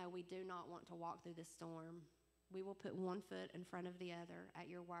 even though we do not want to walk through this storm, we will put one foot in front of the other at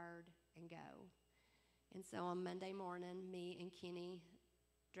your word and go. And so on Monday morning, me and Kenny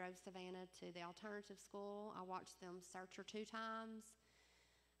drove Savannah to the alternative school. I watched them search her 2 times.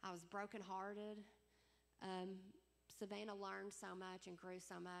 I was brokenhearted. Savannah learned so much and grew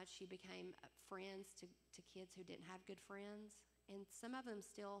so much. She became friends to kids who didn't have good friends. And some of them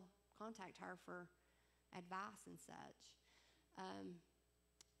still contact her for advice and such.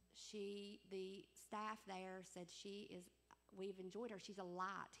 The staff there said we've enjoyed her. She's a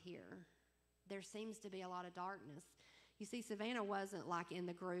light here. There seems to be a lot of darkness. You see, Savannah wasn't like in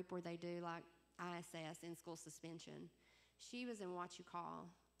the group where they do like ISS, in-school suspension. She was in what you call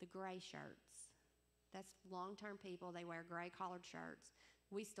the gray shirts. That's long-term people. They wear gray collared shirts.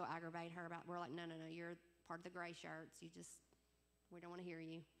 We still aggravate her we're like, no, you're part of the gray shirts. We don't want to hear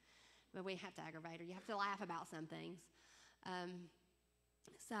you. But we have to aggravate her. You have to laugh about some things.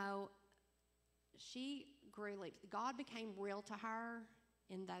 So she grew. God became real to her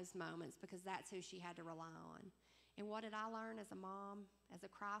in those moments because that's who she had to rely on. And what did I learn as a mom, as a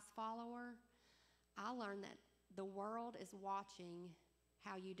Christ follower? I learned that the world is watching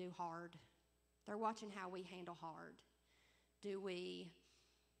how you do hard. They're watching how we handle hard. Do we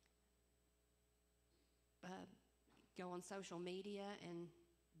go on social media and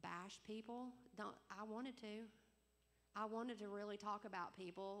bash people. I wanted to. I wanted to really talk about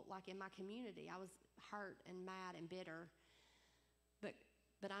people like in my community. I was hurt and mad and bitter.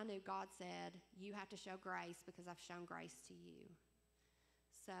 But I knew God said, you have to show grace because I've shown grace to you.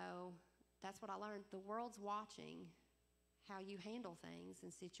 So that's what I learned. The world's watching how you handle things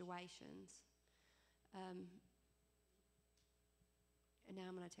and situations. And now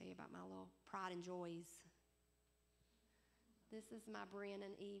I'm going to tell you about my little pride and joys. This is my Bryn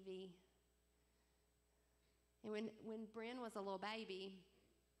and Evie. And when Bryn was a little baby,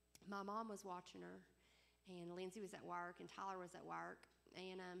 my mom was watching her, and Lindsay was at work, and Tyler was at work.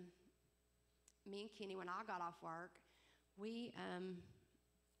 And me and Kenny, when I got off work, we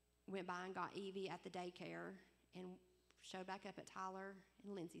went by and got Evie at the daycare and showed back up at Tyler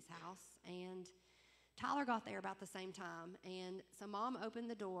and Lindsay's house. And Tyler got there about the same time. And so Mom opened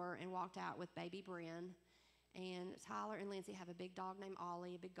the door and walked out with baby Bryn. And Tyler and Lindsay have a big dog named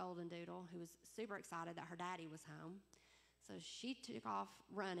Ollie, a big golden doodle, who was super excited that her daddy was home. So she took off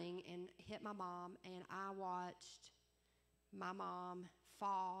running and hit my mom, and I watched my mom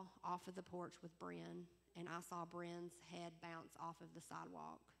fall off of the porch with Bryn, and I saw Bryn's head bounce off of the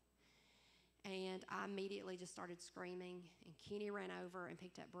sidewalk. And I immediately just started screaming, and Kenny ran over and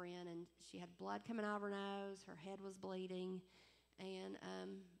picked up Bryn, and she had blood coming out of her nose, her head was bleeding, and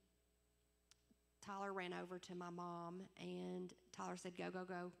Tyler ran over to my mom, and Tyler said, go,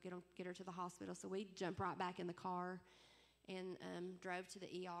 get her to the hospital. So we jumped right back in the car and drove to the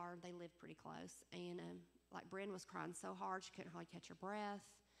ER. They lived pretty close, and like Bryn was crying so hard she couldn't hardly catch her breath.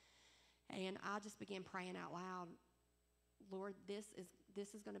 And I just began praying out loud, Lord, this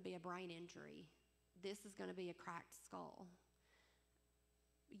is going to be a brain injury. This is going to be a cracked skull.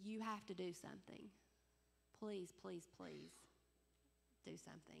 You have to do something. Please, please, please do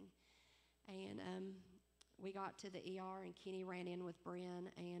something. And we got to the ER, and Kenny ran in with Bryn.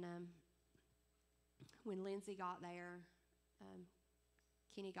 And when Lindsay got there,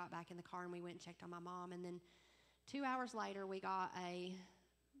 Kenny got back in the car, and we went and checked on my mom. And then 2 hours later, we got a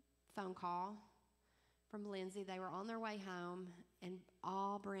phone call from Lindsay. They were on their way home, and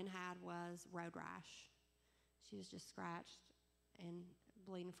all Bryn had was road rash. She was just scratched and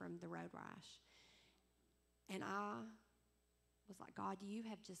bleeding from the road rash. And I was like, God, you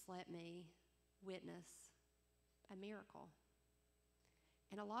have just let me witness a miracle.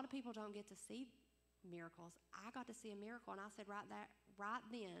 And a lot of people don't get to see miracles. I got to see a miracle, and I said right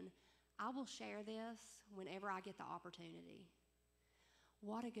then, I will share this whenever I get the opportunity.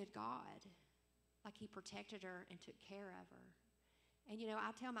 What a good God. Like he protected her and took care of her. And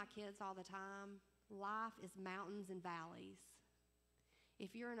I tell my kids all the time, life is mountains and valleys.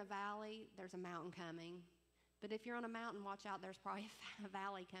 If you're in a valley, there's a mountain coming. But if you're on a mountain, watch out, there's probably a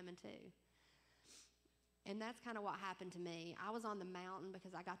valley coming too. And that's kind of what happened to me. I was on the mountain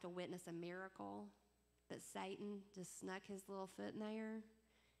because I got to witness a miracle that Satan just snuck his little foot in there.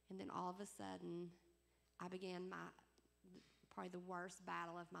 And then all of a sudden, I began probably the worst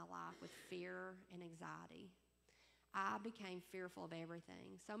battle of my life with fear and anxiety. I became fearful of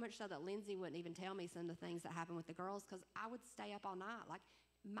everything, so much so that Lindsay wouldn't even tell me some of the things that happened with the girls because I would stay up all night. Like,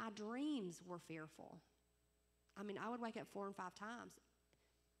 my dreams were fearful. I mean, I would wake up 4 and 5 times,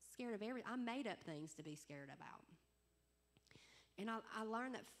 scared of everything. I made up things to be scared about. And I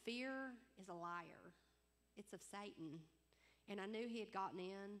learned that fear is a liar. It's of Satan. And I knew he had gotten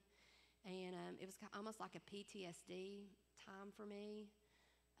in, and it was almost like a PTSD time for me.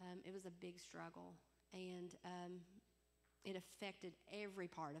 It was a big struggle, and it affected every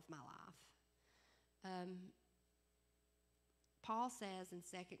part of my life. Paul says in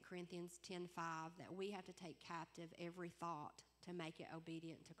 2 Corinthians 10:5 that we have to take captive every thought to make it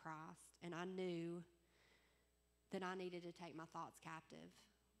obedient to Christ. And I knew that I needed to take my thoughts captive.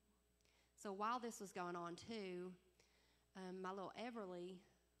 So while this was going on too, my little Everly,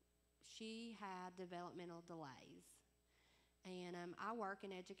 she had developmental delays. And I work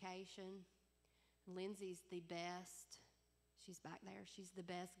in education. Lindsay's the best. She's back there. She's the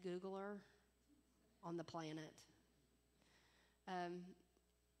best Googler on the planet.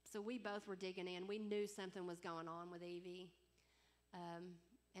 So we both were digging in. We knew something was going on with Evie.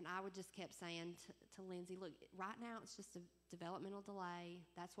 And I would just kept saying to Lindsay, look, right now it's just a developmental delay.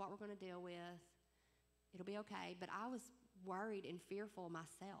 That's what we're going to deal with. It'll be okay. But I was worried and fearful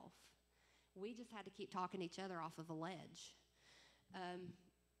myself. We just had to keep talking each other off of a ledge.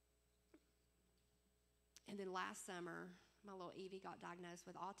 And then last summer, my little Evie got diagnosed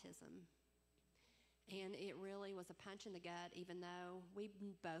with autism. And it really was a punch in the gut, even though we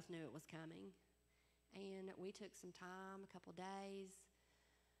both knew it was coming. And we took some time, a couple days,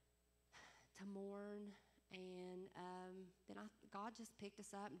 to mourn And then God just picked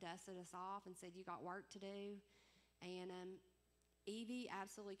us up and dusted us off and said, you got work to do. And Evie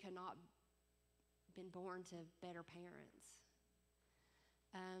absolutely could not been born to better parents.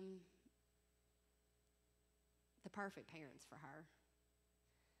 The perfect parents for her.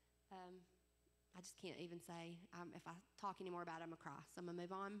 I just can't even say, if I talk anymore about it, I'm going to cry. So I'm going to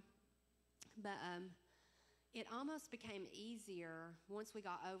move on. But it almost became easier once we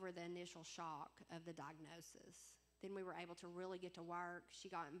got over the initial shock of the diagnosis. Then we were able to really get to work. She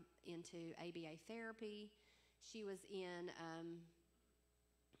got into ABA therapy. She was in,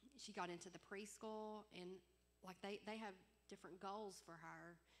 she got into the preschool, and like they have different goals for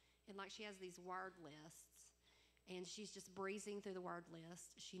her. And like she has these word lists, and she's just breezing through the word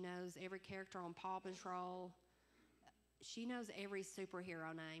list. She knows every character on Paw Patrol. She knows every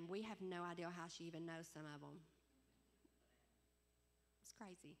superhero name. We have no idea how she even knows some of them. It's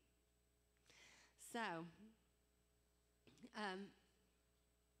crazy. So,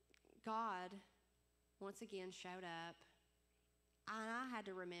 God once again showed up, and I had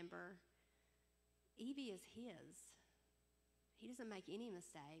to remember, Evie is His. He doesn't make any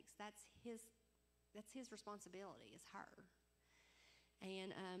mistakes. That's his responsibility, is her.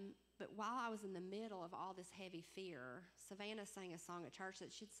 And but while I was in the middle of all this heavy fear, Savannah sang a song at church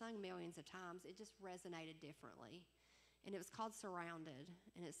that she'd sung millions of times. It just resonated differently. And it was called Surrounded.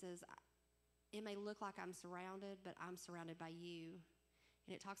 And it says, it may look like I'm surrounded, but I'm surrounded by you.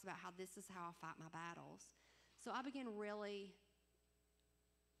 And it talks about how this is how I fight my battles. So I began really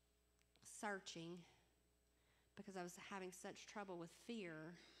searching because I was having such trouble with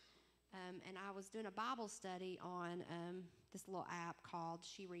fear. And I was doing a Bible study on this little app called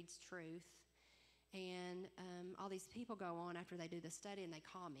She Reads Truth. And all these people go on after they do the study and they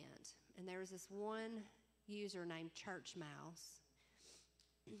comment. And there was this one user named Church Mouse.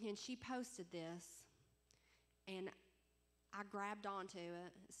 And she posted this. And I grabbed onto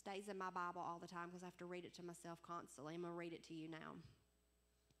it. It stays in my Bible all the time because I have to read it to myself constantly. I'm going to read it to you now.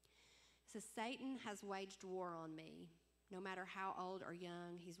 It says, Satan has waged war on me. No matter how old or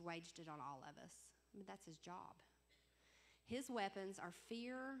young, he's waged it on all of us. I mean, that's his job. His weapons are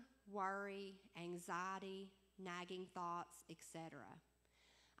fear, worry, anxiety, nagging thoughts, etc.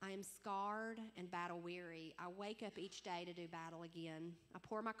 I am scarred and battle weary. I wake up each day to do battle again. I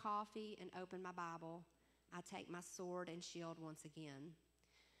pour my coffee and open my Bible. I take my sword and shield once again.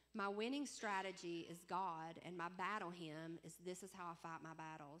 My winning strategy is God, and my battle hymn is, this is how I fight my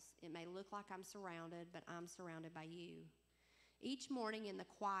battles. It may look like I'm surrounded, but I'm surrounded by you. Each morning in the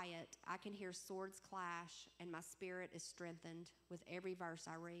quiet, I can hear swords clash, and my spirit is strengthened with every verse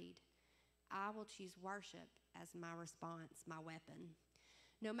I read. I will choose worship as my response, my weapon.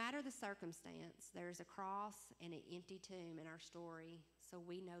 No matter the circumstance, there is a cross and an empty tomb in our story, so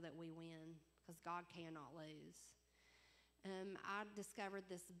we know that we win, because God cannot lose. I discovered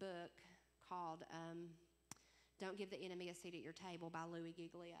this book called Don't Give the Enemy a Seat at Your Table by Louis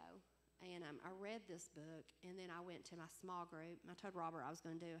Giglio. And I read this book, and then I went to my small group. I told Robert I was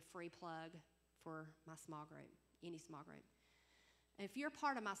going to do a free plug for my small group, any small group. If you're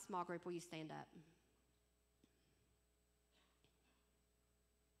part of my small group, will you stand up?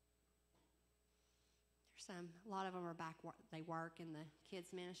 There's a lot of them are back, they work in the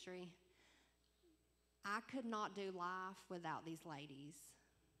kids ministry. I could not do life without these ladies.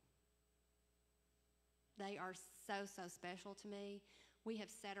 They are so, so special to me. We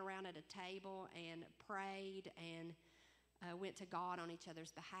have sat around at a table and prayed and went to God on each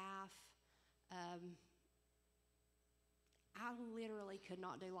other's behalf. I literally could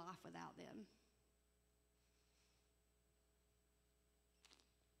not do life without them.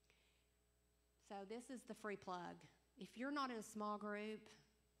 So this is the free plug. If you're not in a small group,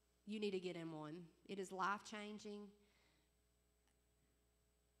 you need to get in one. It is life-changing.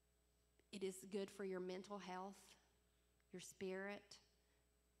 It is good for your mental health, your spirit,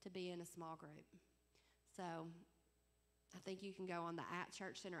 to be in a small group. So I think you can go on the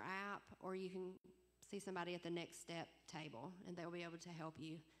Church Center app, or you can see somebody at the Next Step table, and they'll be able to help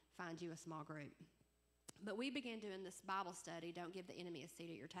you find you a small group. But we began doing this Bible study, Don't Give the Enemy a Seat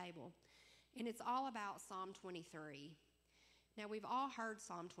at Your Table. And it's all about Psalm 23. Now, we've all heard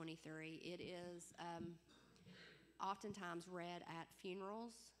Psalm 23. It is oftentimes read at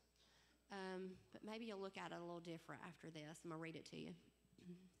funerals, but maybe you'll look at it a little different after this. I'm going to read it to you.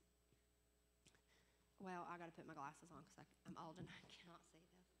 Well, I got to put my glasses on because I'm old and I cannot see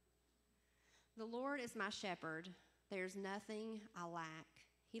this. The Lord is my shepherd. There's nothing I lack.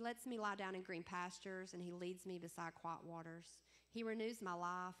 He lets me lie down in green pastures, and he leads me beside quiet waters. He renews my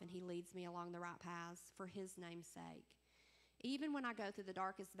life, and he leads me along the right paths for his name's sake. Even when I go through the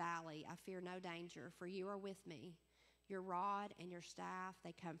darkest valley, I fear no danger, for you are with me. Your rod and your staff,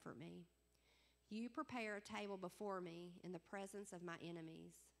 they comfort me. You prepare a table before me in the presence of my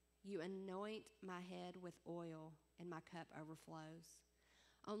enemies. You anoint my head with oil, and my cup overflows.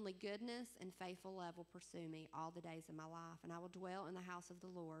 Only goodness and faithful love will pursue me all the days of my life, and I will dwell in the house of the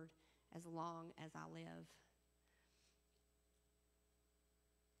Lord as long as I live.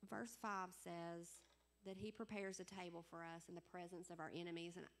 Verse 5 says that he prepares a table for us in the presence of our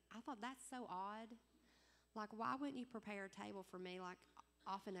enemies, and I thought that's so odd. Like, why wouldn't you prepare a table for me, like,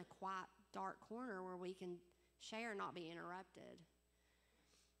 off in a quiet, dark corner where we can share and not be interrupted?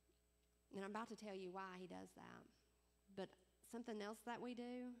 And I'm about to tell you why he does that. But something else that we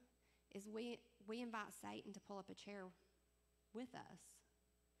do is we invite Satan to pull up a chair with us.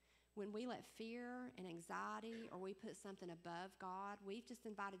 When we let fear and anxiety, or we put something above God, we've just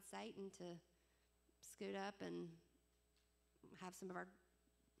invited Satan to scoot up and have some of our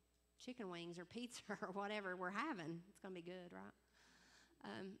chicken wings or pizza or whatever we're having. It's going to be good, right?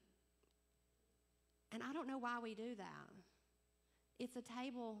 And I don't know why we do that. It's a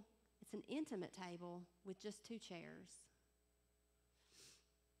table, it's an intimate table with just 2 chairs.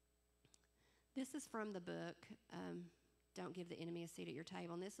 This is from the book, Don't Give the Enemy a Seat at Your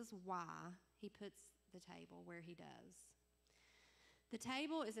Table, and this is why he puts the table where he does. The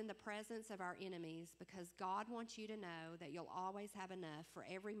table is in the presence of our enemies because God wants you to know that you'll always have enough for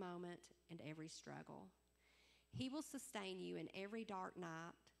every moment and every struggle. He will sustain you in every dark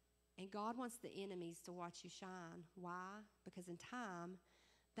night, and God wants the enemies to watch you shine. Why? Because in time,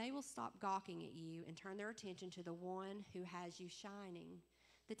 they will stop gawking at you and turn their attention to the one who has you shining.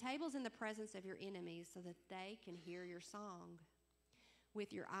 The table's in the presence of your enemies so that they can hear your song.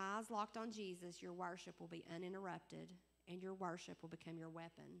 With your eyes locked on Jesus, your worship will be uninterrupted, and your worship will become your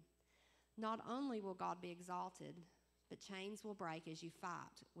weapon. Not only will God be exalted, but chains will break as you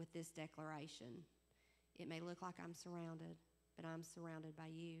fight with this declaration. It may look like I'm surrounded, but I'm surrounded by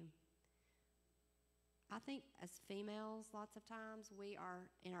you. I think as females, lots of times, we are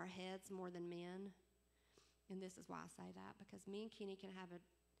in our heads more than men. And this is why I say that, because me and Kenny can have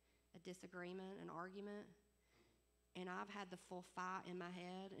a disagreement, an argument, and I've had the full fight in my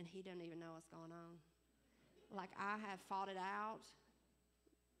head, and he doesn't even know what's going on. Like, I have fought it out.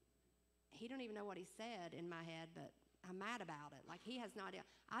 He don't even know what he said in my head, but I'm mad about it. Like, he has no idea.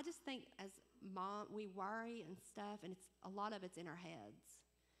 I just think as mom, we worry and stuff, and a lot of it's in our heads.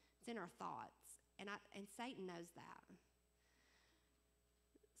 It's in our thoughts, and Satan knows that.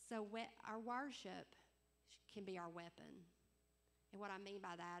 So our worship can be our weapon. And what I mean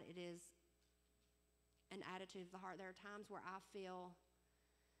by that, it is an attitude of the heart. There are times where I feel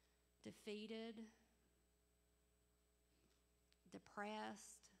defeated,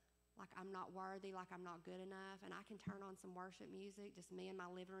 depressed, like I'm not worthy, like I'm not good enough, and I can turn on some worship music, just me in my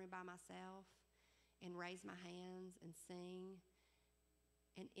living room by myself, and raise my hands and sing,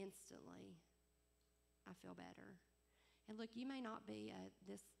 and instantly I feel better. And look, you may not be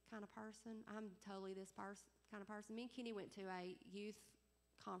this kind of person. I'm totally this kind of person. Me and Kenny went to a youth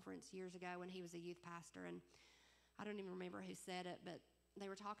conference years ago when he was a youth pastor, and I don't even remember who said it, but they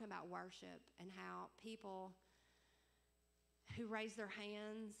were talking about worship and how people who raise their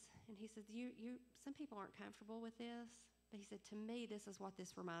hands, and he said, some people aren't comfortable with this, but he said, to me, this is what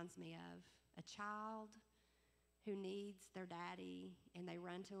this reminds me of. A child who needs their daddy, and they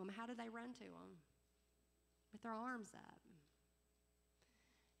run to him. How do they run to him? With their arms up.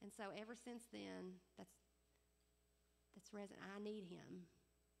 And so ever since then, that's resonant. I need him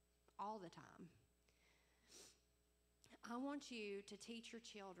all the time. I want you to teach your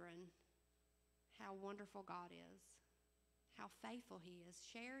children how wonderful God is, how faithful he is.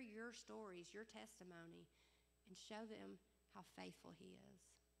 Share your stories, your testimony, and show them how faithful he is.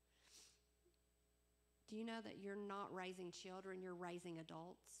 Do you know that you're not raising children, you're raising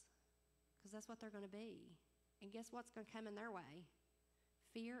adults? Because that's what they're going to be. And guess what's going to come in their way?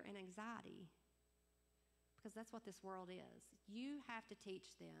 Fear and anxiety. Because that's what this world is. You have to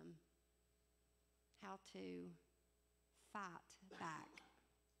teach them how to fight back.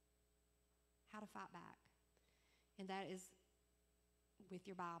 How to fight back. And that is with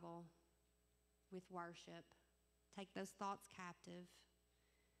your Bible, with worship. Take those thoughts captive.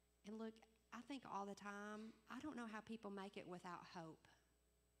 And look, I think all the time, I don't know how people make it without hope.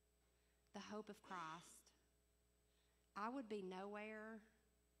 The hope of Christ. I would be nowhere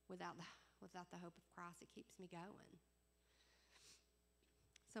without the hope of Christ. It keeps me going.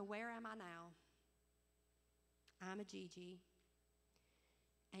 So where am I now? I'm a Gigi.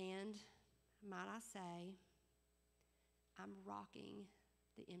 And might I say, I'm rocking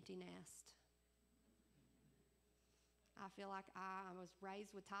the empty nest. I feel like I was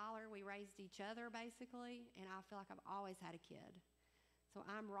raised with Tyler. We raised each other, basically, and I feel like I've always had a kid. So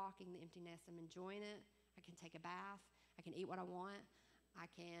I'm rocking the empty nest. I'm enjoying it. I can take a bath. I can eat what I want. I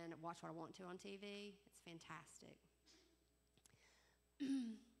can watch what I want to on TV. It's fantastic.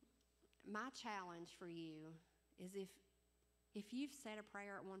 My challenge for you is if you've said a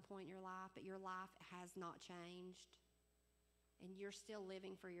prayer at one point in your life, but your life has not changed, and you're still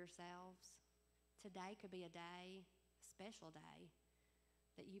living for yourselves, today could be a day, a special day,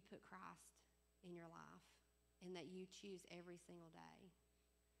 that you put Christ in your life and that you choose every single day.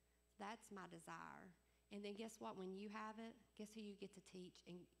 That's my desire. And then guess what? When you have it, guess who you get to teach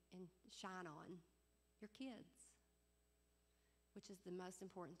and shine on? Your kids, which is the most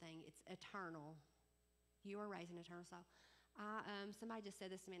important thing. It's eternal. You are raising eternal. So somebody just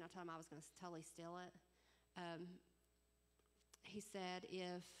said this to me, and I told him I was going to totally steal it. He said,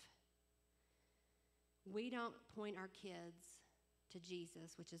 if we don't point our kids to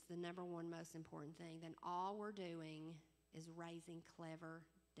Jesus, which is the number one most important thing, then all we're doing is raising clever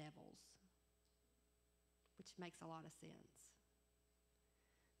devils, which makes a lot of sense.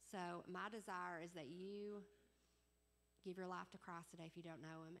 So my desire is that you give your life to Christ today if you don't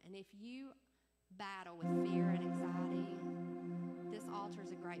know him. And if you battle with fear and anxiety, this altar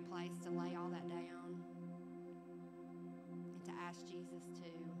is a great place to lay all that down and to ask Jesus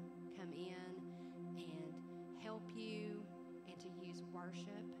to come in and help you and to use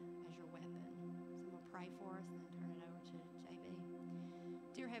worship as your weapon. So I'm going to pray for us and then turn it over to JB.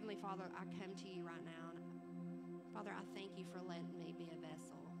 Dear Heavenly Father, I come to you right now. And Father, I thank you for letting me be a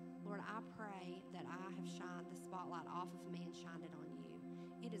vessel. Lord, I pray that I have shined the spotlight off of me and shined it on you.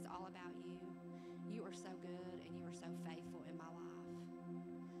 It is all about you. You are so good and you are so faithful in my life.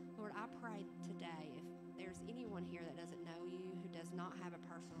 Lord, I pray today if there's anyone here that doesn't know you, who does not have a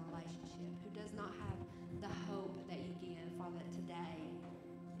personal relationship, who does not have the hope that you give, Father, that today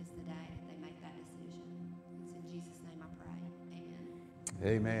is the day they make that decision. It's in Jesus' name I pray. Amen.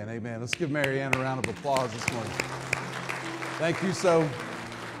 Amen, amen. Let's give Marianne a round of applause this morning. Thank you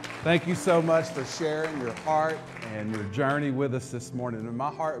so much for sharing your heart and your journey with us this morning. And my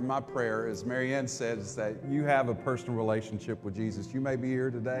heart and my prayer, as Marianne said, is that you have a personal relationship with Jesus. You may be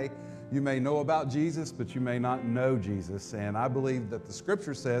here today. You may know about Jesus, but you may not know Jesus. And I believe that the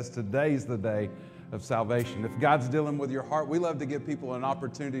scripture says today's the day of salvation. If God's dealing with your heart, we love to give people an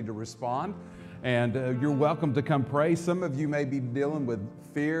opportunity to respond. And you're welcome to come pray. Some of you may be dealing with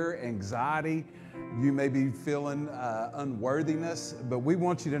fear, anxiety. You may be feeling unworthiness, but we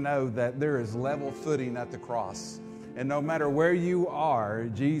want you to know that there is level footing at the cross. And no matter where you are,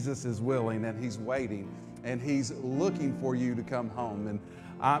 Jesus is willing and he's waiting and he's looking for you to come home. And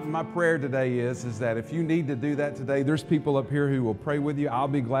my prayer today is that if you need to do that today, there's people up here who will pray with you. I'll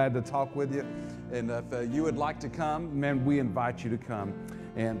be glad to talk with you. And if you would like to come, man, we invite you to come.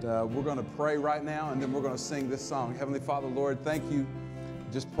 And we're going to pray right now, and then we're going to sing this song. Heavenly Father, Lord, thank you.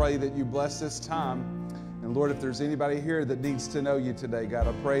 Just pray that you bless this time. And Lord, if there's anybody here that needs to know you today, God,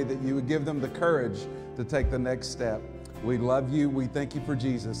 I pray that you would give them the courage to take the next step. We love you. We thank you for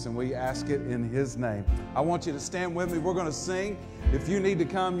Jesus, and we ask it in his name. I want you to stand with me. We're going to sing. If you need to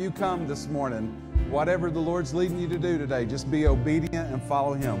come, you come this morning. Whatever the Lord's leading you to do today, just be obedient and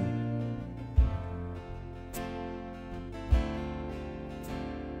follow him.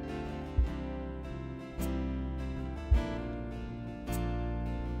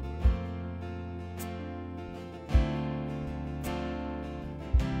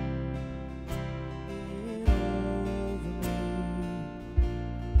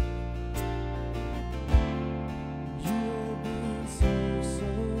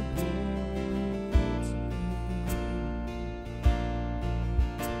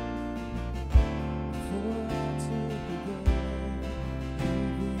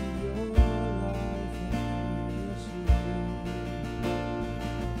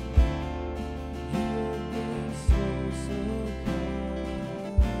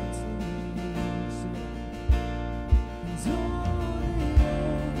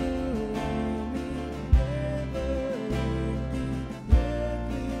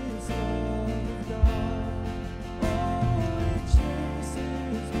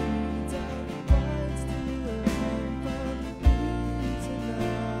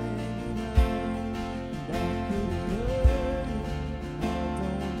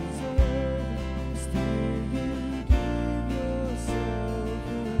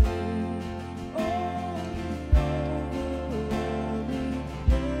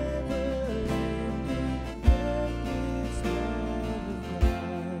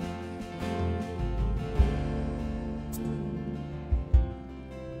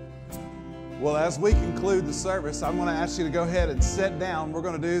 Well, as we conclude the service, I'm going to ask you to go ahead and sit down. We're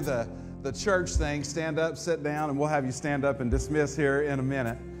going to do the church thing, stand up, sit down, and we'll have you stand up and dismiss here in a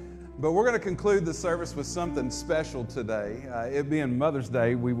minute. But we're going to conclude the service with something special today. It being Mother's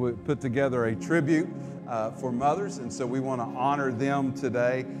Day, we would put together a tribute for mothers, and so we want to honor them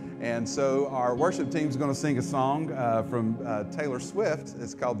today. And so our worship team is going to sing a song from Taylor Swift.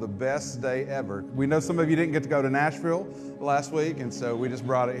 It's called The Best Day Ever. We know some of you didn't get to go to Nashville last week, and so we just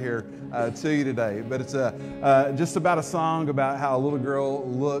brought it here to you today. But it's just about a song about how a little girl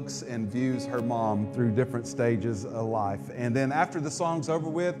looks and views her mom through different stages of life. And then after the song's over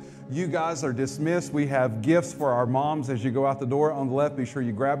with, you guys are dismissed. We have gifts for our moms as you go out the door. On the left, be sure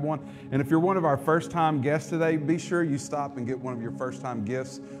you grab one. And if you're one of our first-time guests today, be sure you stop and get one of your first-time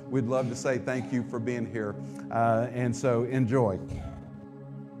gifts. We'd love to say thank you for being here. And so enjoy.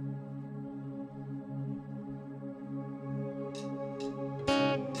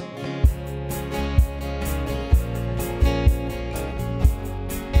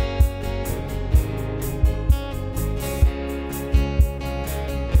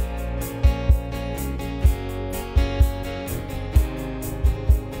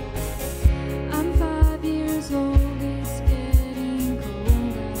 I'm 5 years old, it's getting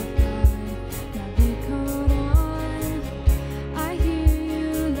cold outside. My big coat on, I hear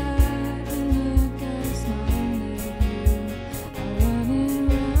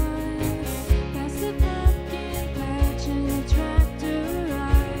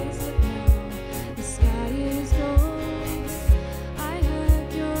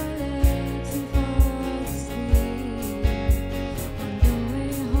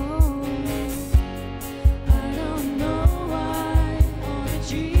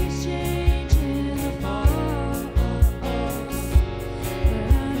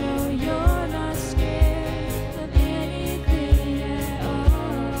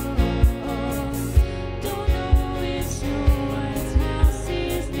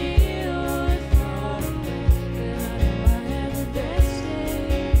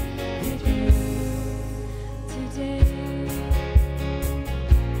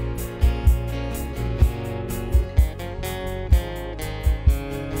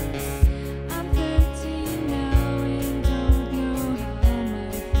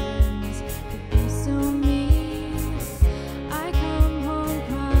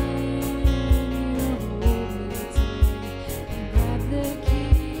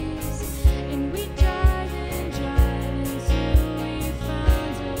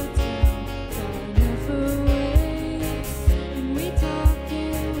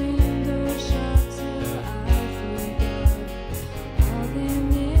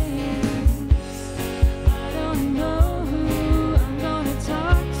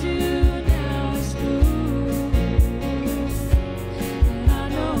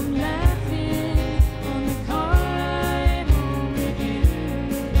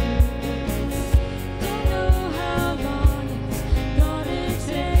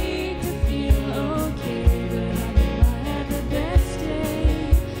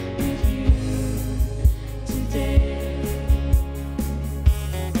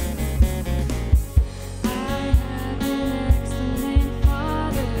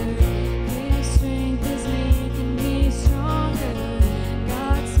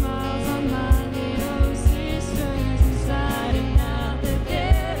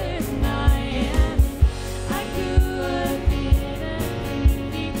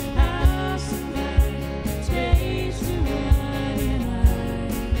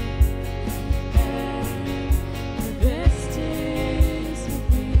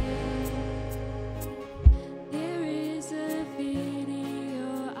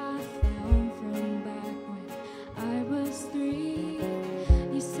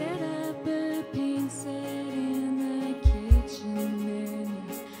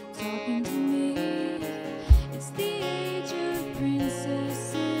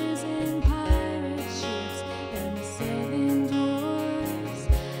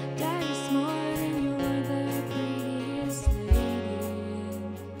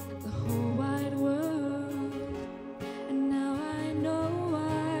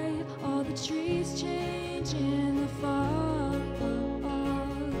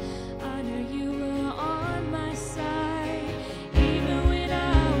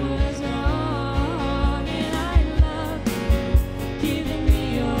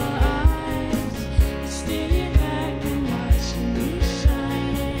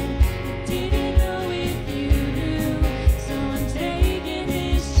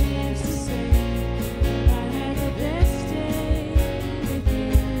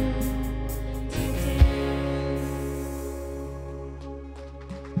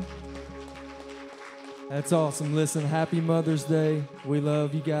That's awesome. Listen, happy Mother's Day. We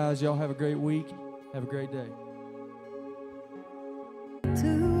love you guys. Y'all have a great week. Have a great day.